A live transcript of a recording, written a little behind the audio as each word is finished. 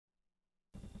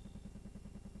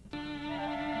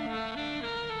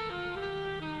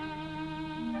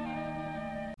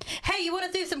Hey, you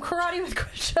want to do some karate with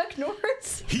Chuck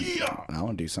Norris? Yeah. I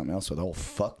want to do something else with old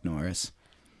fuck Norris.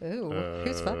 Ooh,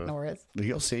 who's fuck Norris?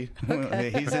 You'll see.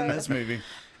 He's in this movie.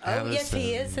 Oh, yes,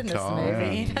 he is in this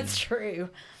movie. That's true.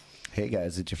 Hey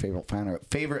guys, it's your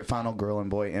favorite final girl and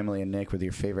boy, Emily and Nick, with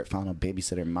your favorite final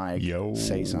babysitter, Mike. Yo.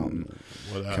 Say something.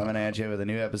 What up? Coming at you with a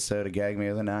new episode of Gag Me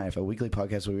with a Knife, a weekly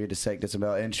podcast where we dissect,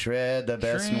 disavow, and shred the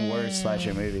best and worst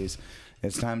slasher movies.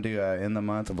 It's time to end the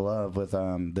month of love with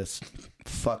this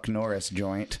fuck Norris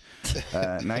joint.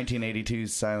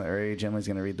 1982's Silent Rage. Emily's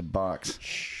going to read the box.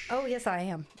 Oh, yes, I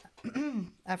am.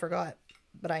 I forgot,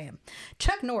 but I am.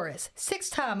 Chuck Norris,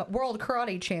 6-time world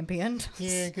karate champion.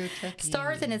 Yeah, good Chucky.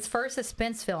 Stars in his first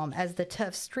suspense film as the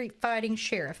tough street-fighting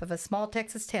sheriff of a small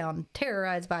Texas town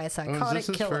terrorized by a psychotic is this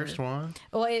his killer. first one?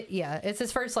 Well, it's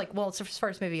his first, it's his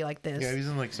first movie like this. Yeah, he's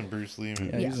in like some Bruce Lee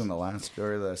movies. Yeah, he's in the last,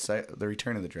 or the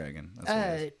Return of the Dragon. That's what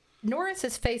it is. Norris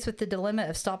is faced with the dilemma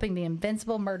of stopping the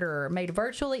invincible murderer made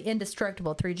virtually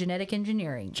indestructible through genetic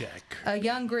engineering. Jack. A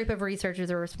young group of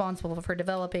researchers are responsible for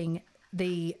developing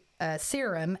the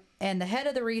serum, and the head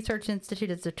of the research institute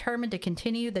is determined to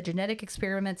continue the genetic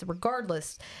experiments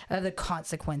regardless of the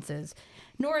consequences.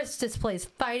 Norris displays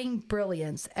fighting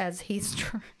brilliance as he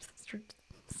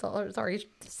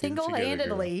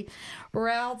single-handedly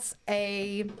routes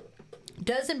a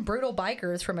dozen brutal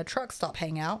bikers from a truck stop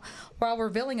hangout while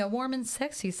revealing a warm and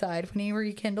sexy side when he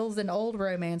rekindles an old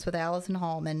romance with Allison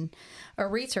Hallman, a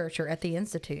researcher at the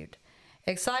institute.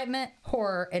 Excitement,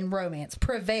 horror, and romance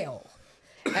prevail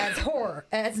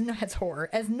as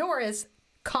Norris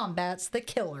combats the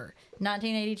killer.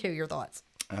 1982. Your thoughts?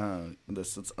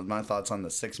 This is my thoughts on the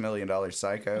 $6 Million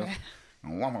Psycho.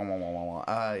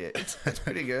 It's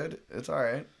pretty good. It's all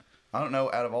right. I don't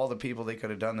know, out of all the people they could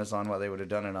have done this on, why they would have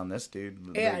done it on this dude.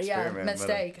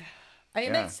 Mistake.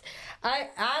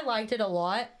 I liked it a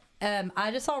lot. I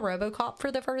just saw RoboCop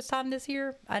for the first time this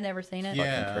year. I never seen it.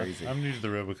 Yeah, crazy. I'm new to the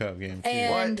RoboCop game too.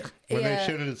 And When they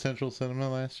showed it at Central Cinema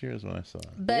last year is when I saw it.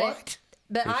 But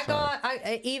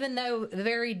I even though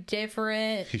very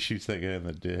different, He shoots that guy in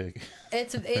the dick.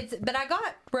 but I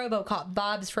got RoboCop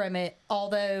vibes from it.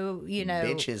 Although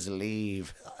Bitches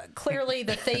leave. clearly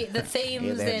the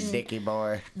themes in Dicky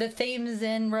boy. the themes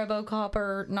in RoboCop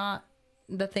are not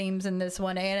the themes in this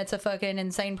one, and it's a fucking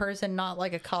insane person, not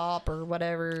like a cop or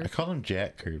whatever. I call him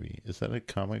Jack Kirby. Is that a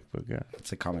comic book guy?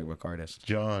 It's a comic book artist.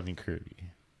 John Kirby.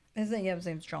 His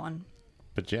name's John.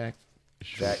 But Jack is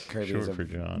Jack Kirby short is for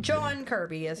John. John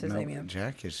Kirby is his No, name. Yeah.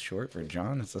 Jack is short for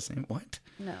John. It's the same. What?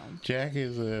 No, Jack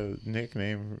is a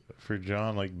nickname for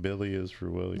John, like Billy is for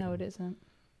William. no, it isn't.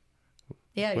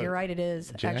 Yeah, But you're right. It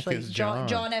is Jack actually is John.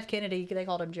 John F. Kennedy. They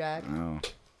called him Jack. Oh,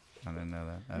 I didn't know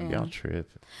that. Y'all trip.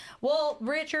 Well,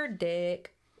 Richard,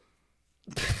 Dick,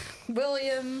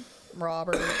 William,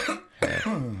 Robert,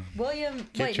 William.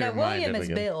 Get your mind William up is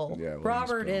again. Bill. Yeah, William's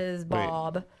Robert Bill. is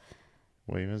Bob.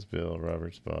 William is Bill.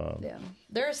 Robert's Bob. Yeah,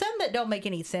 there are some that don't make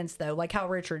any sense though, like how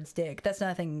Richard's Dick. That's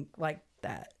nothing like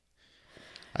that.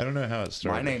 I don't know how it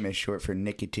started. My name is short for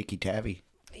Nicky Ticky Tabby.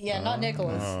 Yeah, not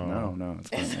Nicholas. No, it's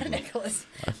It's not Nicholas.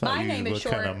 thought My you name is looked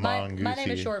short. kinda My name is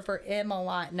mongoosey. short for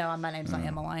Emmeline. No, my name's not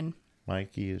Emmeline.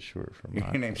 Mikey is short for your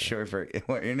Michael. name's short for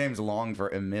your name's long for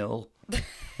Emil.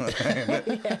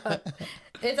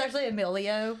 It's actually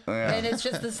Emilio, and it's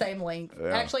just the same length. Yeah.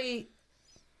 Actually,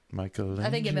 Michelangelo. I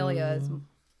think Emilio has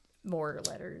more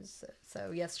letters,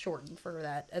 so yes, shortened for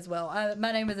that as well.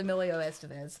 My name is Emilio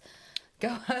Estevez.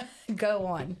 Go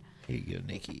on. Here you go,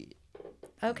 Nikki.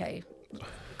 Okay,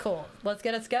 cool. Let's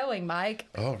get us going, Mike.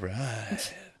 All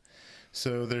right.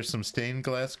 So there's some stained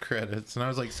glass credits, and I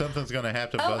was like, something's gonna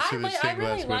have to bust through the I stained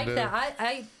really glass like window. that.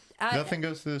 I Nothing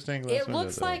goes through the stained glass It window.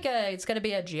 looks though. like it's going to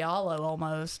be a giallo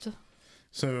almost.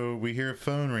 So we hear a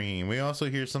phone ringing. We also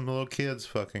hear some little kids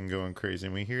fucking going crazy.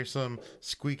 And we hear some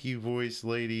squeaky voice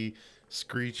lady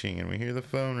screeching. And we hear the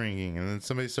phone ringing. And then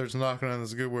somebody starts knocking on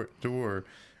this door.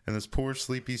 And this poor,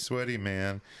 sleepy, sweaty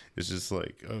man is just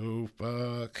like, oh,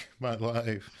 fuck my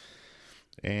life.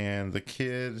 And the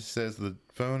kid says the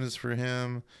phone is for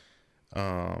him.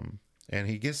 And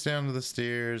he gets down to the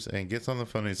stairs and gets on the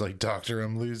phone. And he's like, doctor,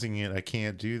 I'm losing it. I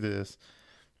can't do this.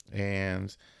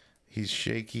 And he's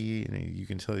shaky, and you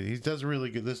can tell he does really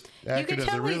good. This actor does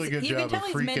a really good job of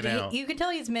freaking out. You can tell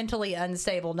he's mentally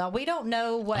unstable. Now, we don't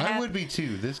know what happened. I would be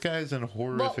too. This guy's in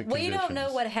horrific we don't know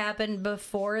conditions. what happened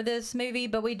before this movie,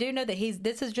 but we do know that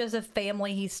this is just a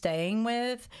family he's staying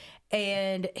with,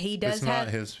 and he does It's have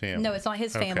not his family. No, it's not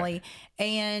his Okay. family,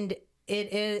 and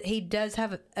it is he does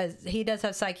have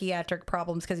psychiatric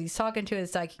problems because he's talking to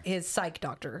his psych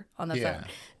doctor on the Yeah. phone.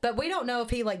 But we don't know if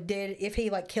he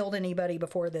killed anybody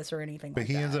before this or anything. But like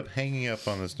he that. ends up hanging up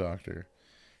on this doctor.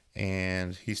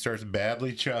 and he starts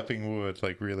badly chopping wood,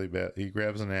 like really bad. He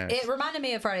grabs an axe. It reminded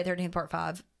me of Friday 13th Part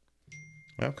 5.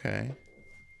 Okay.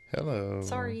 Hello.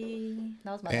 Sorry.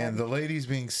 That was my And bad. the lady's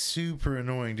being super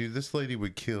annoying, dude. This lady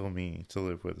would kill me to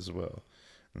live with as well.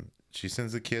 She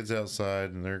sends the kids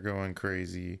outside and they're going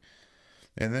crazy.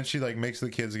 And then she like makes the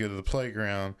kids go to the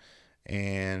playground,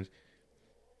 and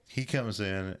he comes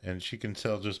in and she can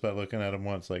tell just by looking at him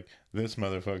once, like, this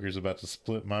motherfucker's about to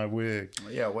split my wig.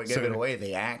 Yeah, what gave So it away?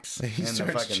 The axe He and the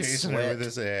starts fucking chasing her sweat. with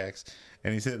his axe,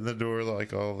 and he's hitting the door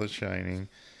like all the shining.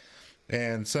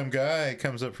 And some guy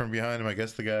comes up from behind him. I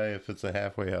guess the guy, if it's a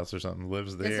halfway house or something,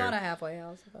 lives there. It's not a halfway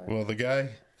house. Well,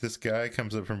 this guy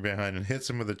comes up from behind and hits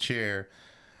him with a chair,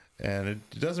 and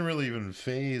it doesn't really even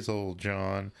phase old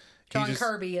John. John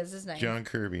Kirby is his name. John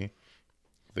Kirby,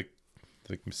 the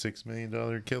 $6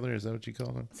 million killer. Is that what you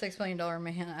call him? $6 million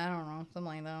man. I don't know. Something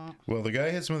like that. Well, the guy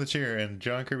hits him with a chair, and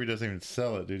John Kirby doesn't even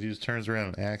sell it, dude. He just turns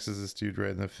around and axes this dude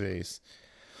right in the face.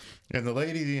 And the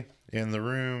lady in the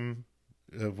room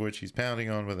of which he's pounding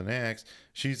on with an axe,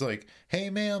 she's like, "Hey,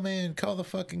 mailman, call the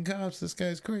fucking cops. This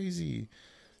guy's crazy."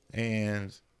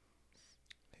 And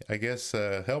I guess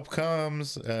help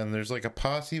comes, and there's like a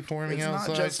posse forming It's outside.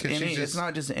 not just 'cause any. she's It's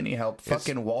not just any help.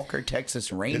 Fucking Walker,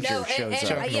 Texas Ranger No, shows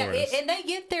and, up. yeah, Norris. and they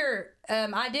get there.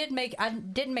 I didn't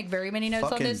make very many notes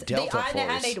Fucking on this. Delta I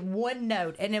Force. made one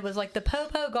note, and it was like the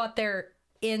Popo got there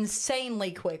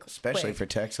insanely quick, Especially for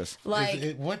Texas.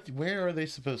 like where are they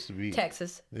supposed to be?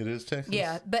 Texas. It is Texas.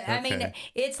 Yeah, but I mean, Okay.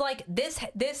 it's like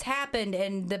this happened,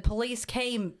 and the police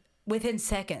came within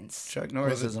seconds. Chuck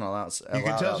Norris isn't allowed. You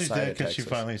can tell she's outside dead of because she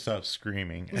Texas. finally stopped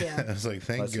screaming. Yeah. I was like,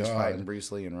 thank Unless he's fighting God.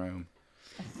 Bruce Lee in Rome.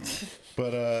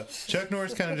 But Chuck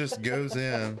Norris kind of just goes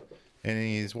in, and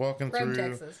he's walking From through,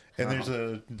 Texas. and there's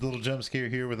a little jump scare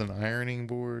here with an ironing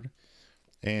board,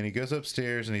 and he goes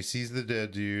upstairs and he sees the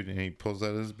dead dude, and he pulls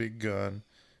out his big gun,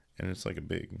 and it's like a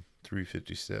big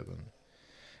 357,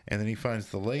 and then he finds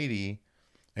the lady,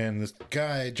 and this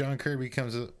guy John Kirby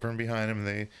comes up from behind him, and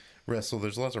they wrestle.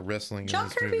 There's lots of wrestling John in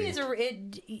this Kirby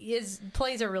movie.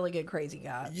 plays a really good crazy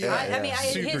guy. Yeah, I mean,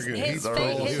 super his good. his, He's The fa-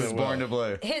 role he his, was born to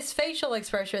play. his facial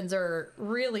expressions are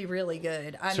really, really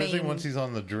good. I Especially mean, once he's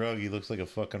on the drug, he looks like a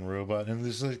fucking robot, and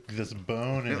there's like this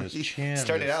bone in his He chin.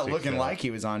 started that out sticks looking out. like he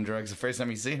was on drugs the first time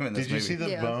you see him in this Did you movie. see the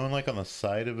Yeah. bone like on the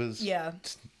side of his yeah.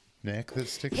 neck that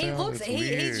sticks He out? looks. It's He's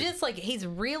weird. just like he's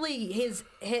really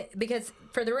because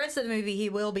for the rest of the movie he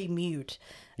will be mute.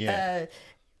 Yeah.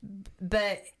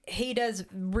 But he does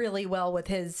really well with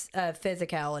his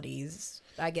physicalities.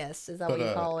 I guess is that what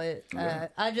you call it?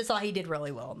 I just thought he did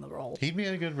really well in the role. He'd be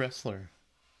a good wrestler.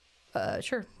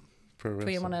 Sure. Pro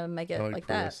wrestling. We want to make it I like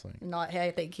pro that. wrestling. Not. I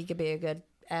think he could be a good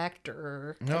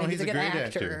actor. I No, think he's a good great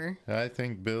actor. I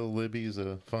think Bill Libby's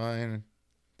a fine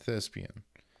thespian.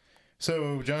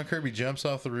 So John Kirby jumps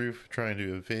off the roof trying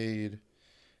to evade,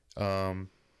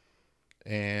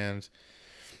 and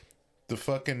the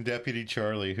fucking Deputy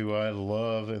Charlie, who I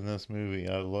love in this movie.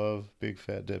 I love Big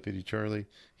Fat Deputy Charlie.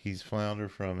 He's Flounder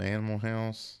from Animal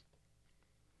House.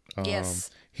 Yes.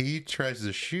 He tries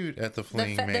to shoot at the The,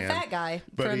 fleeing man. the fat guy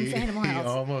but from he, Animal he House.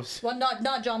 almost Well,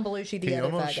 not John Belushi, the he other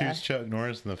almost fat guy. shoots Chuck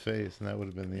Norris in the face, and that would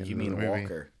have been the end You of the mean movie.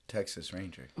 Walker, Texas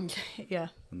Ranger. Yeah.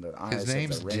 And the eyes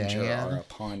name's of the Ranger Dan. are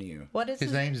upon you. What is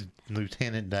His name's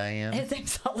Lieutenant Dan. His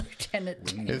name's not Lieutenant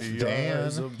Dan. It's The Dan.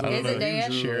 eyes of the I don't Is it know.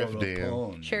 Dan? Sheriff Ranger Dan. are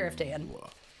upon Sheriff you. Dan.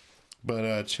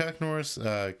 But Chuck Norris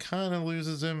kind of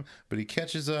loses him, but he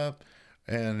catches up,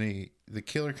 and the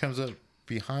killer comes up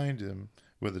behind him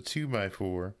with a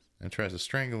 2x4 and tries to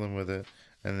strangle him with it,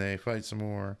 and they fight some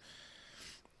more.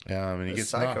 And he The gets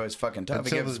psycho knocked. is fucking tough. He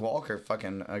until gives the- Walker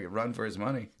fucking a run for his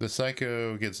money. The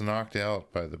psycho gets knocked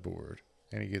out by the board,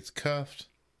 and he gets cuffed,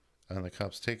 and the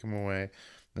cops take him away.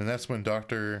 And that's when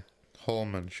Dr.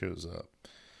 Holman shows up,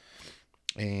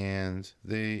 and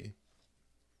they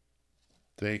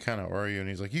kind of argue, and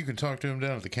he's like, "You can talk to him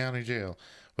down at the county jail."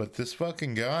 But this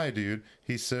fucking guy, dude,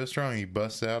 he's so strong, he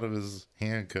busts out of his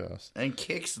handcuffs, And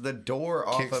kicks the door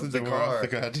off kicks of the the door car. off the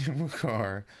goddamn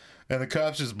car, and the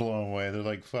cops just blow him away. They're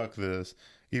like, "Fuck this!"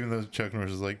 Even though Chuck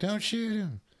Norris is like, "Don't shoot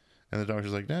him," and the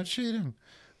doctor's like, "Don't shoot him,"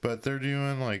 but they're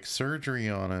doing like surgery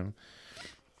on him,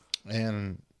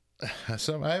 and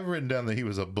I've written down that he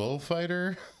was a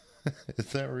bullfighter.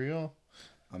 Is that real?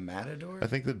 A matador? I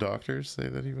think the doctors say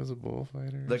that he was a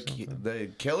bullfighter. The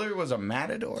killer was a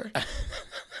matador?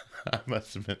 I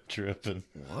must have been tripping.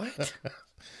 What?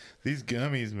 These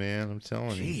gummies, man, I'm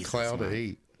telling you. Jesus, Cloud man.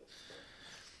 8.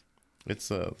 It's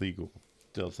legal.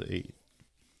 Delta 8.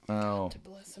 Oh.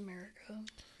 Bless America.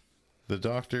 The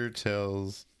doctor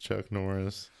tells Chuck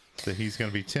Norris that he's going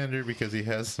to be tender because he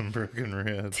has some broken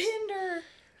ribs. Tinder.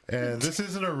 And this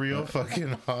isn't a real fucking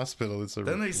hospital. It's a.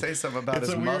 Then they say something about It's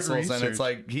his a weird muscles, and research. it's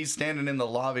like he's standing in the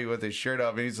lobby with his shirt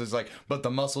off, and he's just like, "But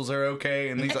the muscles are okay."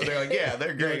 And they're like, "Yeah,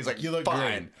 they're great." He's like, You look "Fine."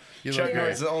 great. You Chuck look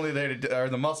Norris great. is only there to. Are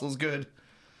the muscles good?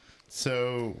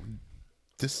 So,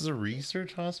 this is a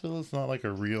research hospital. It's not like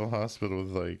a real hospital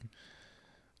with like.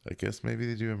 I guess maybe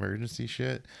they do emergency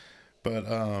shit, but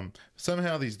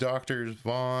somehow these doctors,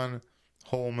 Vaughn,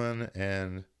 Holman,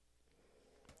 and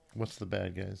what's the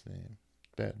bad guy's name?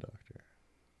 Bad doctor.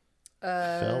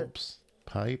 Phelps,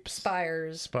 Pipes,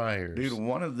 Spires. Spires. Dude,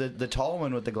 one of the tall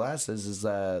one with the glasses is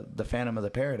the Phantom of the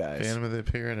Paradise. Phantom of the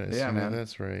Paradise. Yeah, man.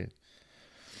 That's right.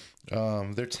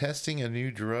 They're testing a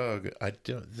new drug.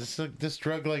 This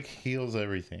drug like heals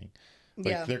everything. Like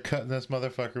Yeah. they're cutting this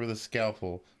motherfucker with a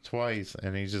scalpel twice,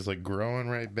 and he's just like growing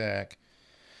right back.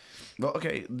 Well,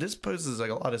 okay, this poses like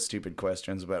a lot of stupid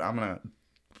questions, but I'm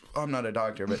not a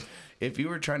doctor, but if you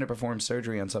were trying to perform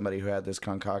surgery on somebody who had this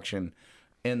concoction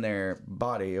in their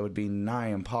body, it would be nigh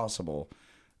impossible.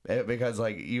 Because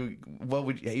like you'd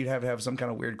have to have some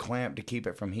kind of weird clamp to keep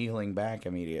it from healing back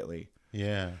immediately.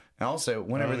 Yeah. And also,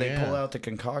 whenever they pull out the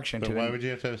concoction But why would you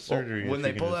have to have surgery? when if they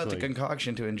you can pull just, out the like-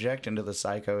 concoction to inject into the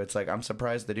psycho, it's like I'm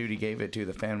surprised the dude he gave it to,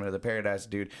 the Phantom of the Paradise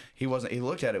dude, he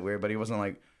looked at it weird, but he wasn't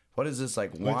like, what is this,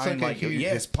 like Well, it's wine? like a huge-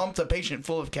 Yes, pump the patient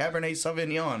full of Cabernet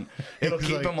Sauvignon. It'll It's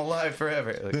keep like- him alive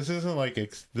forever. Like, This isn't like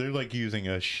they're like using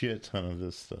a shit ton of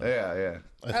this stuff. yeah.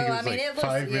 I think Oh, it's I mean, like it looks-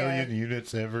 5 yeah. million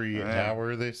units every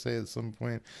hour, they say at some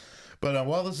point. But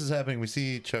while this is happening, we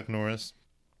see Chuck Norris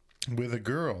with a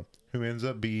girl who ends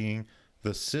up being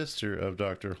the sister of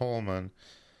Dr. Holman,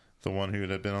 the one who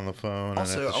had been on the phone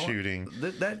Also, and at the shooting.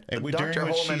 And during Dr.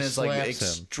 which she Holman is like slaps him.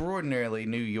 extraordinarily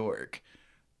New York.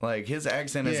 Like his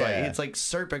accent is like Yeah. it's like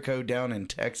Serpico down in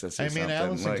Texas. Or I mean, something.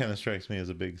 Allison like, kind of strikes me as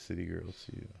a big city girl,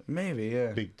 too. maybe,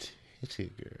 yeah. Big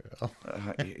titty girl.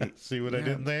 Y- See what I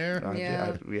did there?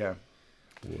 Yeah. yeah.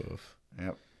 Woof.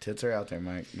 Yep. Tits are out there,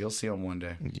 Mike. You'll see them one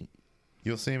day.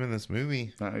 You'll see him in this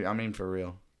movie. I mean, for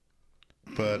real.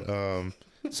 But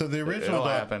so the original It'll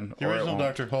happen, the or it original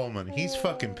won't. Dr. Holman, he's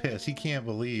fucking pissed. He can't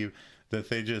believe that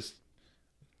they just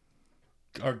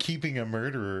are keeping a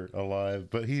murderer alive,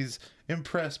 but he's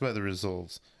impressed by the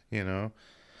results, you know.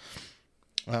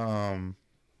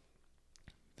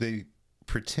 They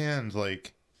pretend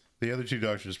like the other two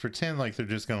doctors pretend like they're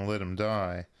just going to let him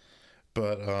die.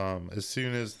 But as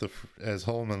soon as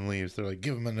Holman leaves, they're like,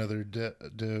 give him another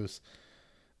dose.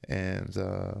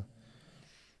 And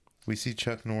we see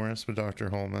Chuck Norris with Dr.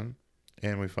 Holman,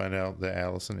 and we find out that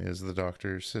Allison is the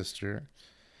doctor's sister.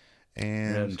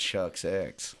 And Chuck's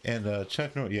ex. And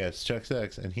Chuck Norris, it's Chuck's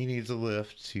ex, and he needs a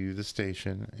lift to the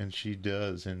station, and she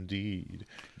does indeed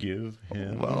give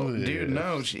him a Well, lift. dude,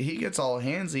 no. He gets all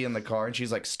handsy in the car, and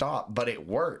she's like, stop, but it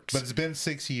works. But it's been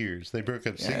 6 years. They broke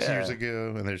up 6 Yeah. years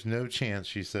ago, and there's no chance,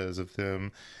 she says, of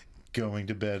them going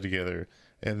to bed together.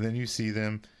 And then you see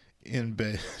them in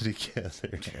bed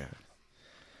together.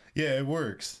 Yeah, it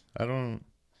works. I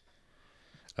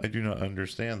do not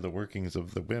understand the workings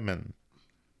of the women.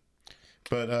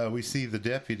 But we see the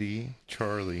deputy,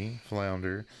 Charlie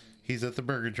Flounder. He's at the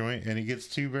burger joint, and he gets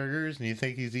 2 burgers, and you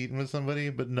think he's eating with somebody,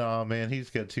 but nah, man, he's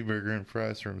got 2 burger and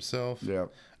fries for himself. Yeah.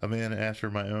 A man after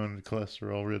my own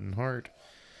cholesterol-ridden heart.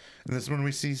 And this is when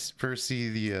we first see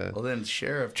the Well, then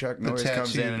Sheriff Chuck Norris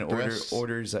comes in and tattooed breasts.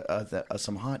 orders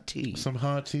some hot tea. some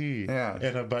hot tea. Yeah.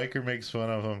 And a biker makes fun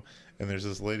of him, and there's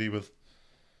this lady with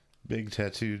big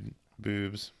tattooed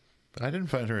boobs. I didn't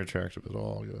find her attractive at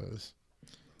all, guys.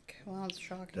 Well, that's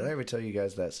shocking. Did I ever tell you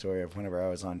guys that story of whenever I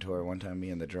was on tour? One time,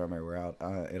 me and the drummer were out.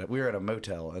 We were at a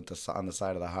motel on the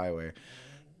side of the highway,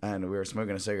 and we were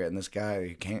smoking a cigarette. And this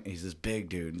guy, he's this big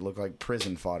dude, looked like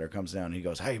prison fodder, comes down. And he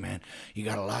goes, "Hey man, you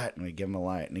got a light?" And we give him a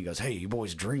light. And he goes, "Hey, you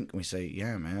boys drink?" And we say,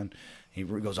 "Yeah, man." He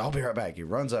goes, "I'll be right back." He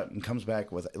runs up and comes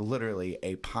back with literally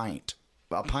a pint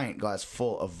glass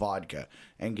full of vodka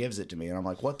and gives it to me. And I'm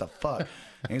like, what the fuck?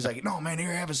 And he's like, no, man,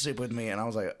 here, have a sip with me. And I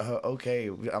was like, okay.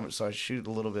 So I shoot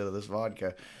a little bit of this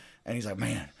vodka. And he's like,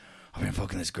 man, I've been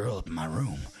fucking this girl up in my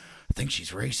room. I think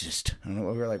she's racist. And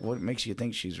we were like, what makes you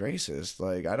think she's racist?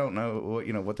 Like, I don't know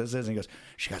what this is. And he goes,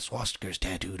 she got swastikas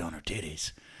tattooed on her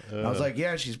titties. And I was like,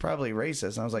 yeah, she's probably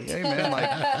racist. And I was like, hey man, like,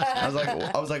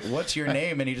 I was like, what's your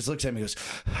name? And he just looks at me and goes,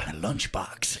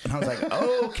 Lunchbox. And I was like,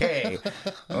 okay,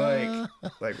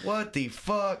 like what the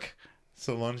fuck?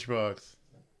 So Lunchbox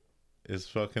is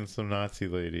fucking some Nazi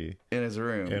lady In his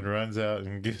room. and runs out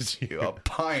and gives you A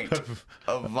pint of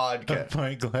a vodka.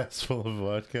 pint glass full of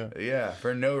vodka. Yeah,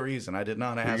 for no reason. I did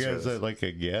not You ask for guys this. at like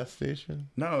a gas station?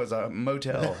 No, it was a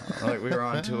motel. Like we were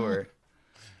on tour.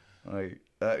 Like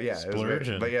Yeah, it was Splurging.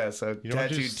 weird. But yeah, so You don't want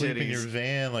to tattooed just sleep in your titties.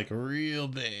 van like a real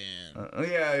band.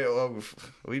 Yeah, well,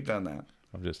 we've done that.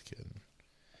 I'm just kidding.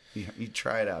 You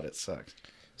try it out. It sucks.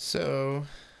 So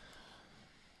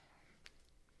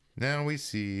now we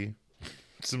see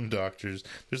some doctors.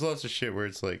 There's lots of shit where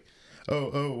it's like,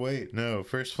 oh, wait, no.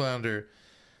 First Flounder,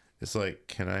 it's like,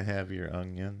 can I have your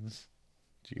onions?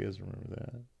 Do you guys remember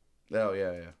that? Oh,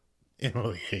 yeah.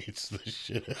 Emily hates the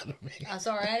shit out of me. I'm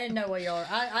sorry, I didn't know what y'all.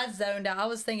 I zoned out. I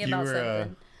was thinking You about were,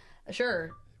 something.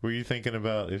 Sure. Were you thinking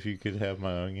about if you could have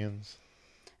my onions?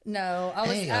 No, I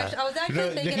was. I was actually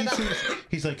thinking about.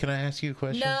 He's like, can I ask you a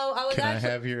question? No, I was Can actually-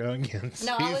 I have your onions?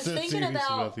 No, I He's was so thinking serious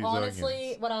about these honestly.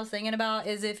 onions. What I was thinking about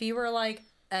is if you were like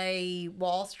a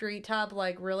Wall Street type,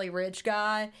 like really rich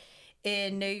guy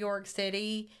in New York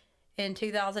City in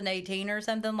 2018 or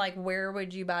something. Like, where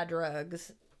would you buy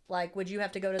drugs? Like, would you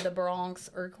have to go to the Bronx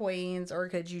or Queens, or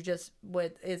could you just?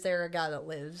 Is there a guy that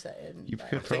lives in? You there?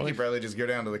 could I think probably. you probably just go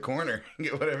down to the corner and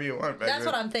get whatever you want. Back That's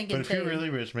then. what I'm thinking But if too. you're really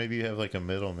rich, maybe you have like a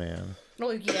middleman.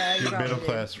 Well, yeah, you Your probably middle do.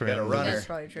 class friend. got a runner. That's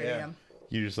probably true. Yeah. Yeah.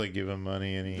 You just like give him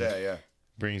money and he Yeah.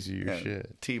 brings you your Yeah.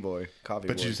 shit. T-boy, coffee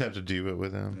But boy. you just have to do it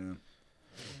with him.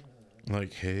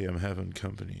 Like, hey, I'm having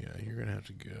company. You're gonna have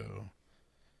to go.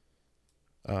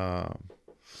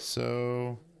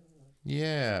 So,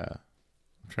 yeah,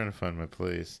 I'm trying to find my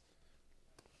place.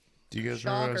 Do you guys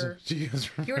remember? Shocker. Do you guys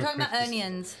remember? You were talking about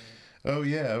onions. Oh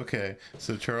yeah, okay.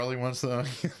 So Charlie wants the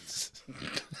onions.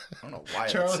 I don't know why.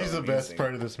 that's Charlie's so the best amusing.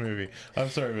 part of this movie. I'm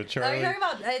sorry, but Are Charlie. you talking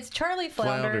about? It's Charlie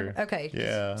Flounder. Flounder. Okay.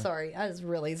 Yeah. Sorry, I was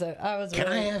really. I was. Can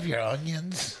I really, have your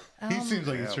onions? He seems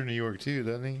like he's from New York too,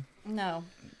 doesn't he? No.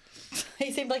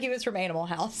 He seemed like he was from Animal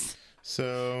House.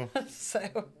 So,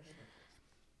 So.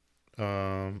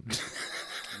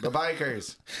 The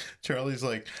bikers. Charlie's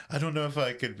like, I don't know if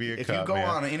I could be a If cop, you go man.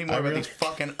 on any more I about really- these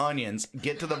fucking onions,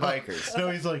 get to the bikers. No,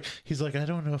 he's like, I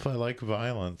don't know if I like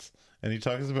violence, and he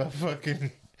talks about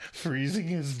fucking freezing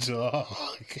his dog.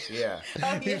 Yeah.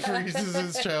 He freezes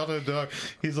his childhood dog.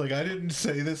 He's like, I didn't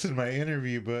say this in my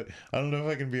interview, but I don't know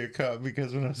if I can be a cop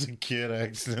because when I was a kid, I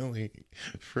accidentally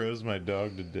froze my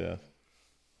dog to death.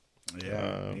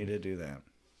 Yeah, he did do that.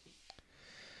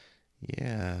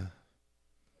 Yeah,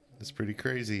 it's pretty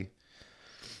crazy.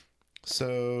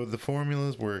 So the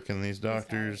formulas work, and these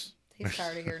doctors. He's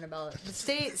tired of hearing about it.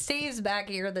 Steve's back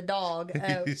here, the dog.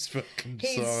 He's fucking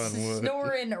He's sawing wood.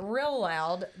 snoring real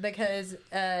loud because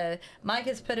Mike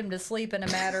has put him to sleep in a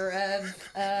matter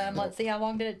of, let's see, how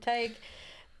long did it take?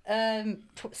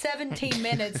 17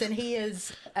 minutes, and he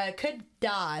is could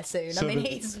die soon. So I mean,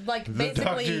 he's like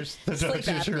basically the sleep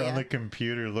doctors are on apnea. the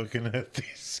computer looking at these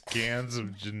scans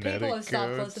of genetic People have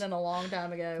stopped codes. listening a long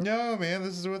time ago. No, man,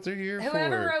 this is what they're here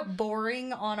Whoever for. wrote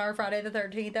boring on our Friday the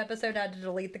 13th episode had to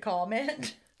delete the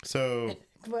comment. So,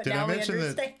 But did I now we mention that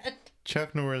understand.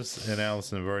 Chuck Norris and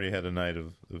Allison have already had a night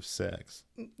of sex?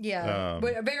 Yeah,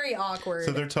 but very awkward.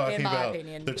 So they're talking in my about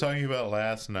opinion. they're talking about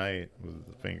last night with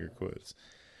the finger quotes,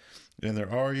 and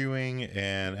they're arguing,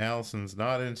 and Allison's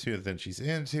not into it, then she's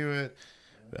into it,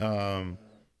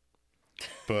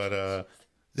 but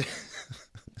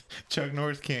Chuck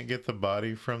Norris can't get the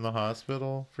body from the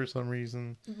hospital for some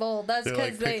reason. Well, that's They're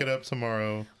because like, pick it up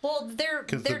tomorrow. Well, they're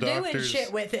 'Cause the doing doctors-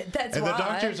 shit with it. That's And why. the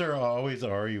doctors are always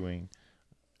arguing.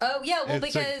 Oh yeah, well It's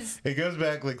like- because it goes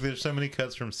back like there's so many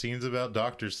cuts from scenes about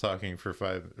doctors talking for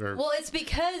 5 or it's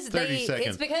because 30 seconds.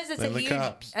 it's because it's Then a the huge.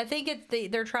 cops. I think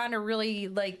they're trying to really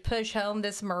like push home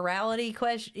this morality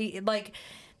question, like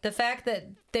the fact that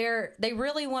they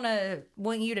really want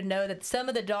you to know that some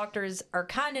of the doctors are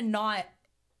kind of not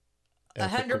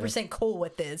 100% cool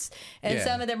with this, and Yeah.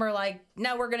 some of them are like,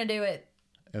 no, we're gonna do it.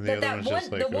 and the But other one's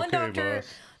just like, okay, boss.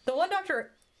 the one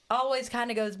doctor always kind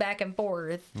of goes back and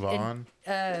forth. Vaughn?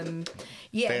 Yeah,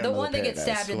 Phantom the of one the that gets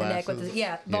Paradise. stabbed in the neck with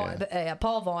Glasses? Vaughn,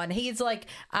 Paul Vaughn. He's like,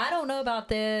 I don't know about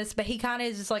this, but he kind of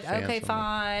is just like, okay, Phantom.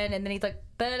 fine. And then he's like,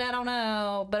 but I don't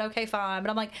know, but okay, fine. But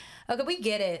I'm like, okay, we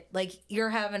get it. Like, you're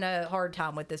having a hard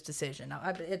time with this decision.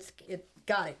 It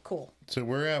got it. Cool. So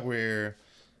we're at where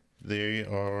they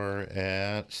are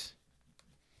at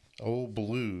Old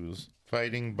Blues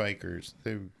fighting bikers.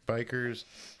 The bikers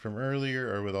from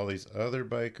earlier are with all these other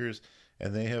bikers,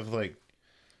 and they have like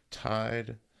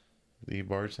tied the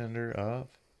bartender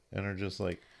up and are just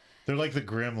like, they're like the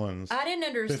gremlins. I didn't It's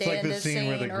understand like the this scene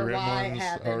where the or why it gremlins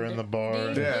happened. are in the bar. Did-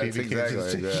 and Yeah, Phoebe it's Cates exactly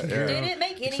is like that, taking yeah. care Did of it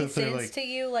make any Except they're, sense like- to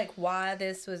you, like why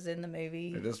this was in the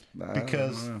movie?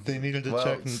 because they needed to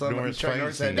check Norris Chuck fight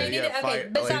Norris scene. had They to needed- okay,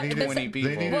 fight besides- like besides- 20 people.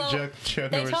 They needed Well,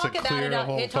 Chuck they Norris talk to about clear it. the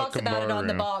whole It talks fucking about it on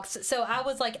the barroom. box. So I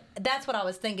was like, that's what I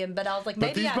was thinking. But I was like, But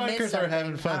maybe these I missed bikers are something.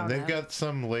 having I fun. don't They've know. got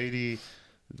some lady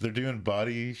they're doing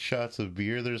body shots of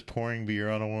beer. They're just pouring beer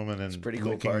on a woman and pretty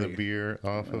cool licking the party. beer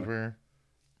off of her.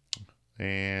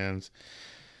 And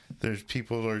there's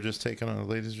people who are just taking off,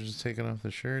 ladies are just taking off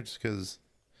the shirts because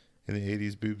in the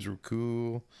 80s boobs were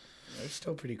cool. It's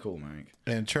still pretty cool, Mike.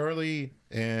 And Charlie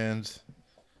and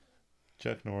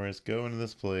Chuck Norris go into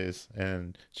this place,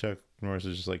 and Chuck Norris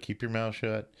is just like, keep your mouth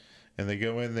shut. And they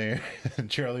go in there, and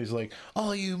Charlie's like,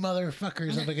 all you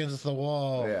motherfuckers up against the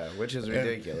wall. Yeah, which is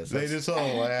ridiculous. They just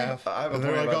all laugh. I have a And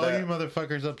they're point like, about all that. you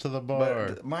motherfuckers up to the bar.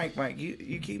 But Mike,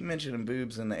 you keep mentioning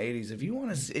boobs in the 80s. If you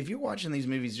want to, if you're watching these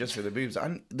movies just for the boobs,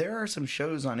 there are some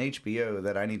shows on HBO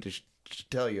that I need to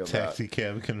tell you about. Taxi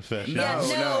Cab Confession. No,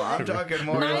 Yeah, no. no, I'm talking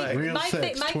more like Real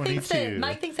Sex Mike 22.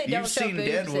 thinks they don't you've show seen boobs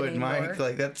Deadwood, anymore. Mike.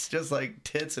 Like that's just like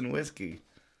tits and whiskey.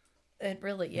 It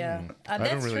really, yeah. I don't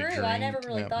That's really true. I never drink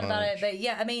really that thought about it, much. but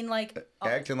yeah, I mean, like,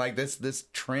 Acting like this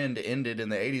trend ended in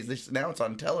the 80s. Now it's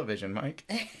on television, Mike.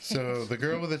 So the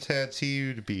girl with the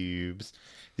tattooed boobs,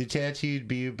 the tattooed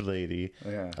boob lady,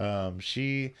 Yeah.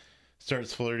 she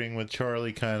starts flirting with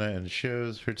Charlie kind of and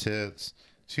shows her tits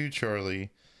to Charlie.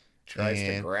 Tries to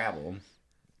And- grab him.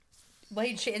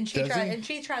 wait, she Does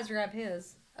he? tries to grab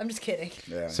his. I'm just kidding.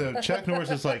 Yeah. So Chuck Norris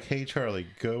is like, hey, Charlie,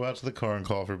 go out to the car and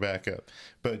call for backup.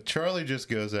 But Charlie just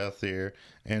goes out there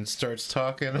and starts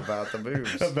talking About the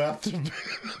boobs. about the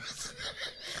boobs.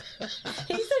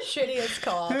 He's the shittiest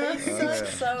cop. He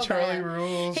sucks so Charlie bad.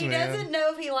 rules, He man. doesn't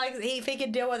know if he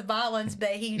can deal with violence, but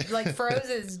he like froze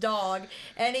his dog,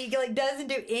 and he like doesn't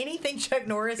do anything Chuck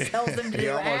Norris tells him to He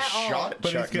do almost at all. shot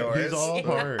But Chuck he's Norris. all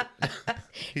heart.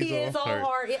 He is all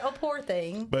heart. A poor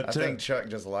thing. But I think Chuck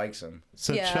just likes him.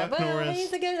 so yeah, Chuck well, Norris,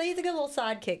 he's a good little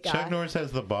sidekick guy. Chuck Norris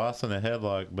has the boss in a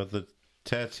headlock, but the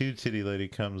tattooed titty lady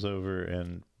comes over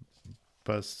and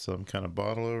busts some kind of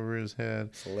bottle over his head.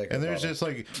 a liquor And there's bottle. just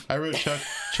like, I wrote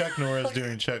Chuck Norris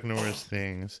doing Chuck Norris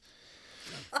things.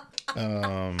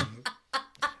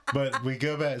 But we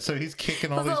go back, so he's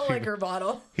kicking all It's these a people. liquor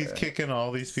bottle. He's kicking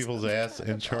all these people's ass,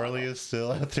 and Charlie is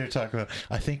still out there talking about,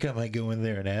 I think I might go in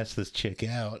there and ask this chick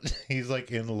out. He's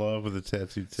like in love with the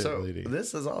tattooed tit So lady.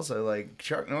 this is also like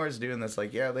Chuck Norris doing this.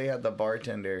 Like, yeah, they had the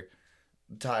bartender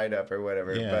tied up or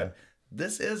whatever, Yeah. but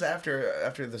this is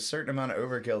after the certain amount of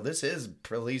overkill. This is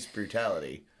police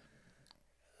brutality.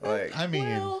 Like, I mean,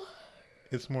 Well,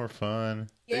 it's more fun.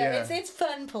 yeah, Yeah. it's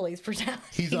fun police brutality.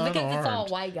 He's because unarmed. it's all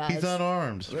white guys. He's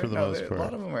unarmed for the most a part.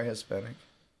 lot of them are Hispanic.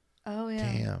 Oh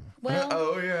yeah. Damn. Well,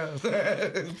 Oh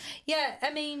yeah, yeah.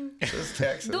 I mean, it's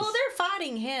Texas. well, they're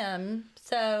fighting him,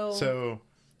 so So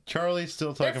Charlie's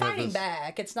still they're talking about fighting this.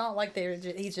 back. It's not like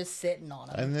he's just sitting on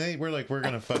him. And we're like, we're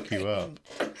going to fuck you up.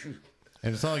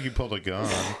 And it's not like you pulled a gun.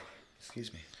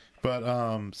 Excuse me.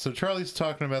 But so Charlie's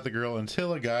talking about the girl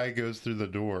until a guy goes through the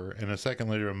door, and a second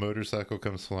later a motorcycle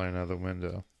comes flying out of the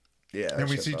window. Yeah, And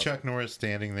we that's see just Chuck Norris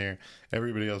standing there.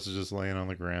 Everybody else is just laying on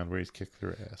the ground where he's kicked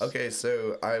their ass. Okay,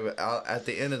 so at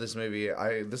the end of this movie,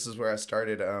 this is where I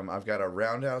started. I've got a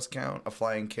roundhouse count, a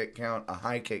flying kick count, a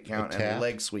high kick count, and a tap?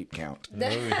 leg sweep count. Oh,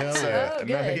 hell yeah. Oh, No,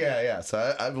 good. yeah.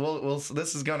 So we'll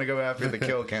this is gonna go after the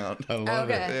kill count. I love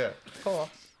Okay. it. Yeah. Cool.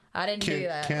 I didn't do Kick,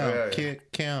 that. count, Yeah.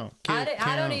 kick, count, I kick, don't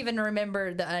count. even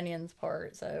remember the onions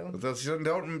part. So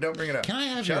Don't bring it up. Can I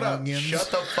have Shut your up. onions?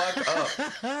 Shut the fuck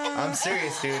up. I'm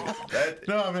serious, dude. That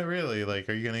No, I mean, really. Like,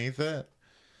 are you going to eat that?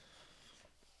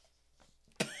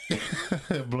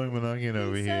 Blooming onion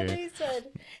over he here. said.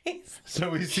 So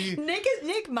we see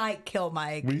Nick might kill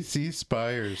Mike.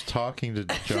 Spires talking to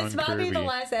John This might Kirby. be the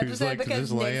last who's, episode like, because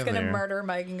just Nick's laying gonna there. murder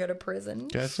Mike and go to prison.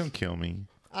 Guys, don't kill me.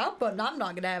 But I'm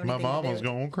not gonna have My anything. mom to do was with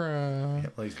it. gonna cry.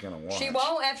 well, he's gonna watch. She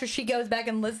won't after she goes back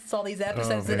and listens to all these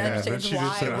episodes Oh, and man. understands Then she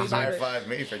just why said, we High murdered. five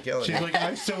me for killing She's him. like,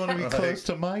 I still want to be Like, close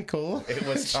to Michael. It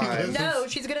was She time. doesn't- No,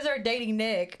 she's gonna start dating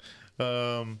Nick.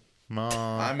 Mom.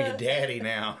 I'm your daddy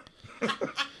now.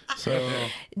 So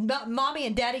Mommy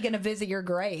and Daddy gonna visit your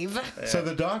grave. so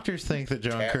the doctors think that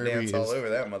John Tap Kirby dance all is. over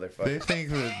that They motherfucker. think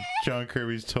that John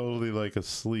Kirby's totally like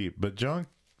asleep, but John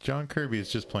Kirby is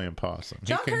just playing possum. He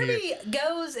John can hear- Kirby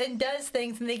goes and does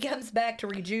things and then he comes back to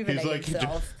rejuvenate He's like,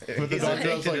 himself. but the He's doctor was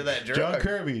addicted to like, that drug. John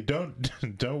Kirby,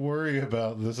 don't worry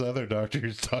about this other doctor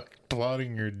who's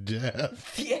plotting your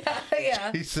death.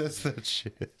 Yeah. He says that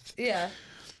shit. Yeah.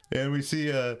 And we see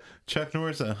Chuck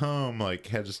Norris at home, like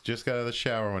had just got out of the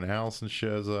shower when Allison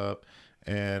shows up,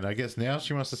 And I guess now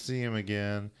she wants to see him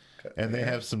again. And they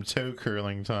have some toe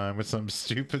curling time with some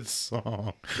stupid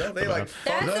song. No, they like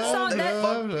That's fuck. the song.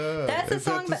 That's a Is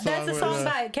song. that That's a song with-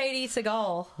 by Katie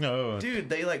Seagal. No, Dude,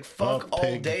 they like fuck Oh, all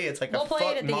pig. day. It's like We'll a play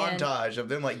fuck it at the end. montage of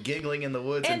them like giggling in the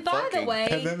woods and, And by fucking. the way,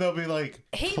 and then they'll be like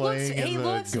he looks playing in the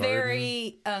garden.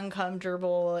 very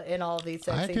uncomfortable in all of these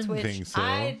sex I scenes, didn't which think so.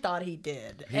 I thought he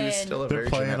did. He was And still a They're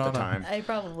virgin playing at the on a- time. I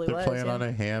probably They're was. playing yeah. on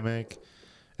a hammock,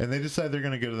 and they decide they're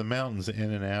going to go to the mountains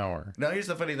in an hour. Now here's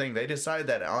the funny thing: they decide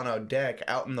that on a deck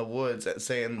out in the woods,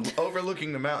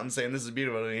 overlooking the mountain, saying this is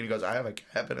beautiful, and he goes, "I have a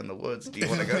cabin in the woods. Do you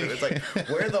want to go?" It's like,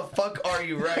 where the fuck are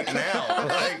you right now?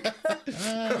 Like, We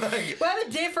have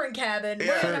a different cabin.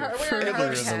 Yeah. We're in it her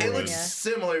looks cabin. it looks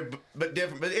similar but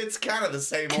different, but it's kind of the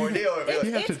same ordeal.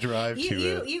 You have to drive to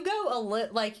it. You go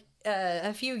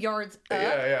a few yards up.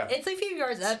 Yeah. It's a few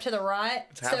yards up to the right.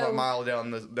 It's half a mile down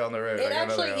the road. It like another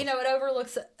actually, house. it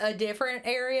overlooks a different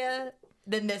area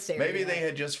than this area. Maybe they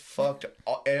had just fucked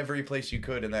every place you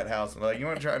could in that house, and like, you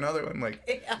want to try another one? Like,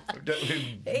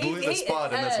 blew the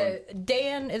spot in this one.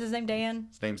 Dan, is his name Dan?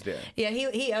 His name's Dan. Yeah,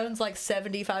 he owns like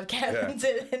 75 cabins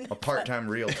in A part-time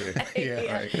realtor.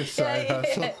 Yeah, his side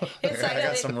hustle. It's I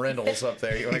got some rentals up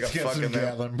there. You want to go He's got fucking some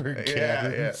them? Gatlinburg Yeah,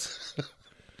 cabins.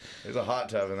 There's a hot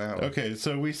tub in that one. Okay,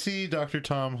 so we see Dr.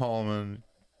 Tom Hallman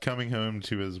coming home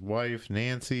to his wife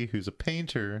Nancy, who's a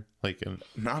painter, like an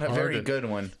Not a very artist. good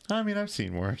one. I mean, I've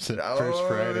seen worse at First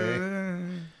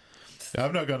Friday.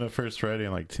 I've not gone to First Friday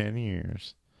in like 10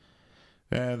 years.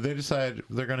 And they decide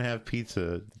they're going to have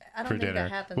pizza I don't for think that dinner.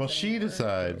 happens Well, she anymore.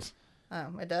 decides.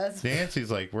 Oh, it does.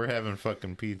 Nancy's like, we're having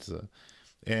fucking pizza.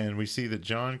 And we see that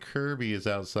John Kirby is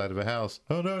outside of a house.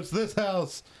 Oh no, it's this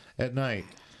house at night.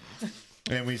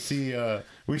 And we see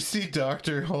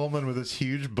Dr. Holman with this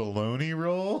huge bologna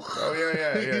roll. Oh,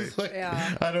 yeah. He's like,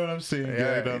 Yeah. I know what I'm seeing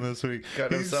Yeah, going on this week.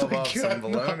 cut He's himself off some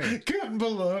bologna. Cutting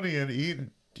bologna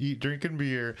and drinking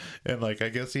beer. And like, I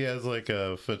guess he has like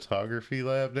a photography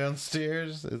lab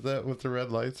downstairs. Is that what the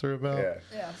red lights are about?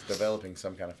 Yeah. It's developing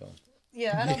some kind of film.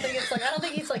 Yeah, I don't think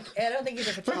he's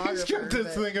a But he's photographer. got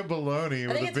this but thing of bologna I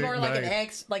with think a it's big more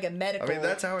knife. like a medical. I mean,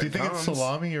 that's how it Do you think comes. it's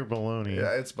salami or bologna?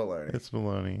 Yeah, it's bologna. It's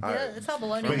bologna. I- Yeah, that's how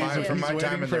bologna From is. my he's time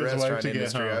waiting in for the his wife restaurant to get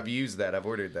industry, home. I've used that. I've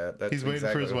ordered that. That's He's waiting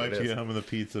exactly for his what wife it to is. get home with the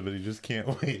pizza, but he just can't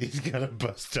wait. He's got to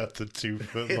bust out the 2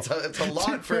 foot. It's a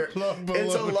lot for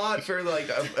it's a lot for like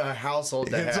a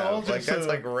household to It's all have. Like just that's so-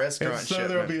 like restaurant and so shit.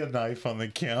 there'll be a knife on the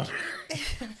counter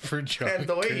for John. And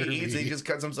the way Kirby. he eats, he just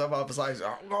cuts himself off a slice,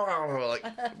 like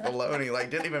bologna. Like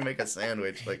didn't even make a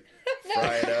sandwich. Like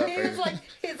fry it up.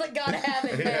 He's like, gotta have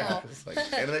it yeah, now. it's like,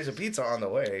 and there's a pizza on the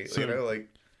way. So- you know, like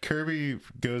Kirby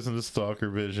goes into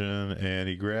stalker vision and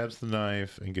he grabs the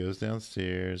knife and goes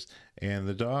downstairs. And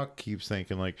the doc keeps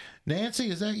thinking like,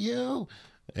 Nancy, is that you?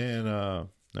 And no,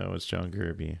 it's John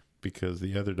Kirby because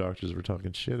the other doctors were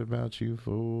talking shit about you,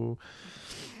 fool.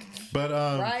 But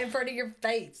Right in front of your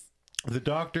face. the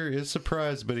doctor is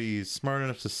surprised, but he's smart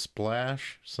enough to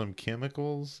splash some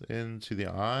chemicals into the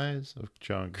eyes of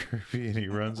John Kirby, and he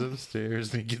runs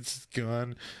upstairs and he gets his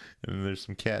gun, and there's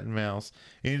some cat and mouse.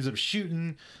 He ends up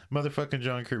shooting motherfucking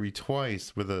John Kirby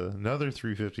twice with another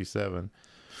 357.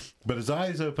 But his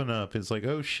eyes open up. It's like,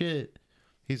 oh shit,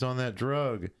 he's on that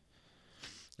drug.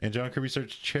 And John Kirby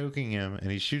starts choking him, and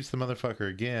he shoots the motherfucker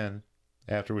again,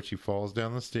 after which he falls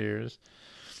down the stairs.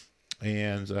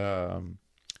 And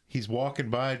he's walking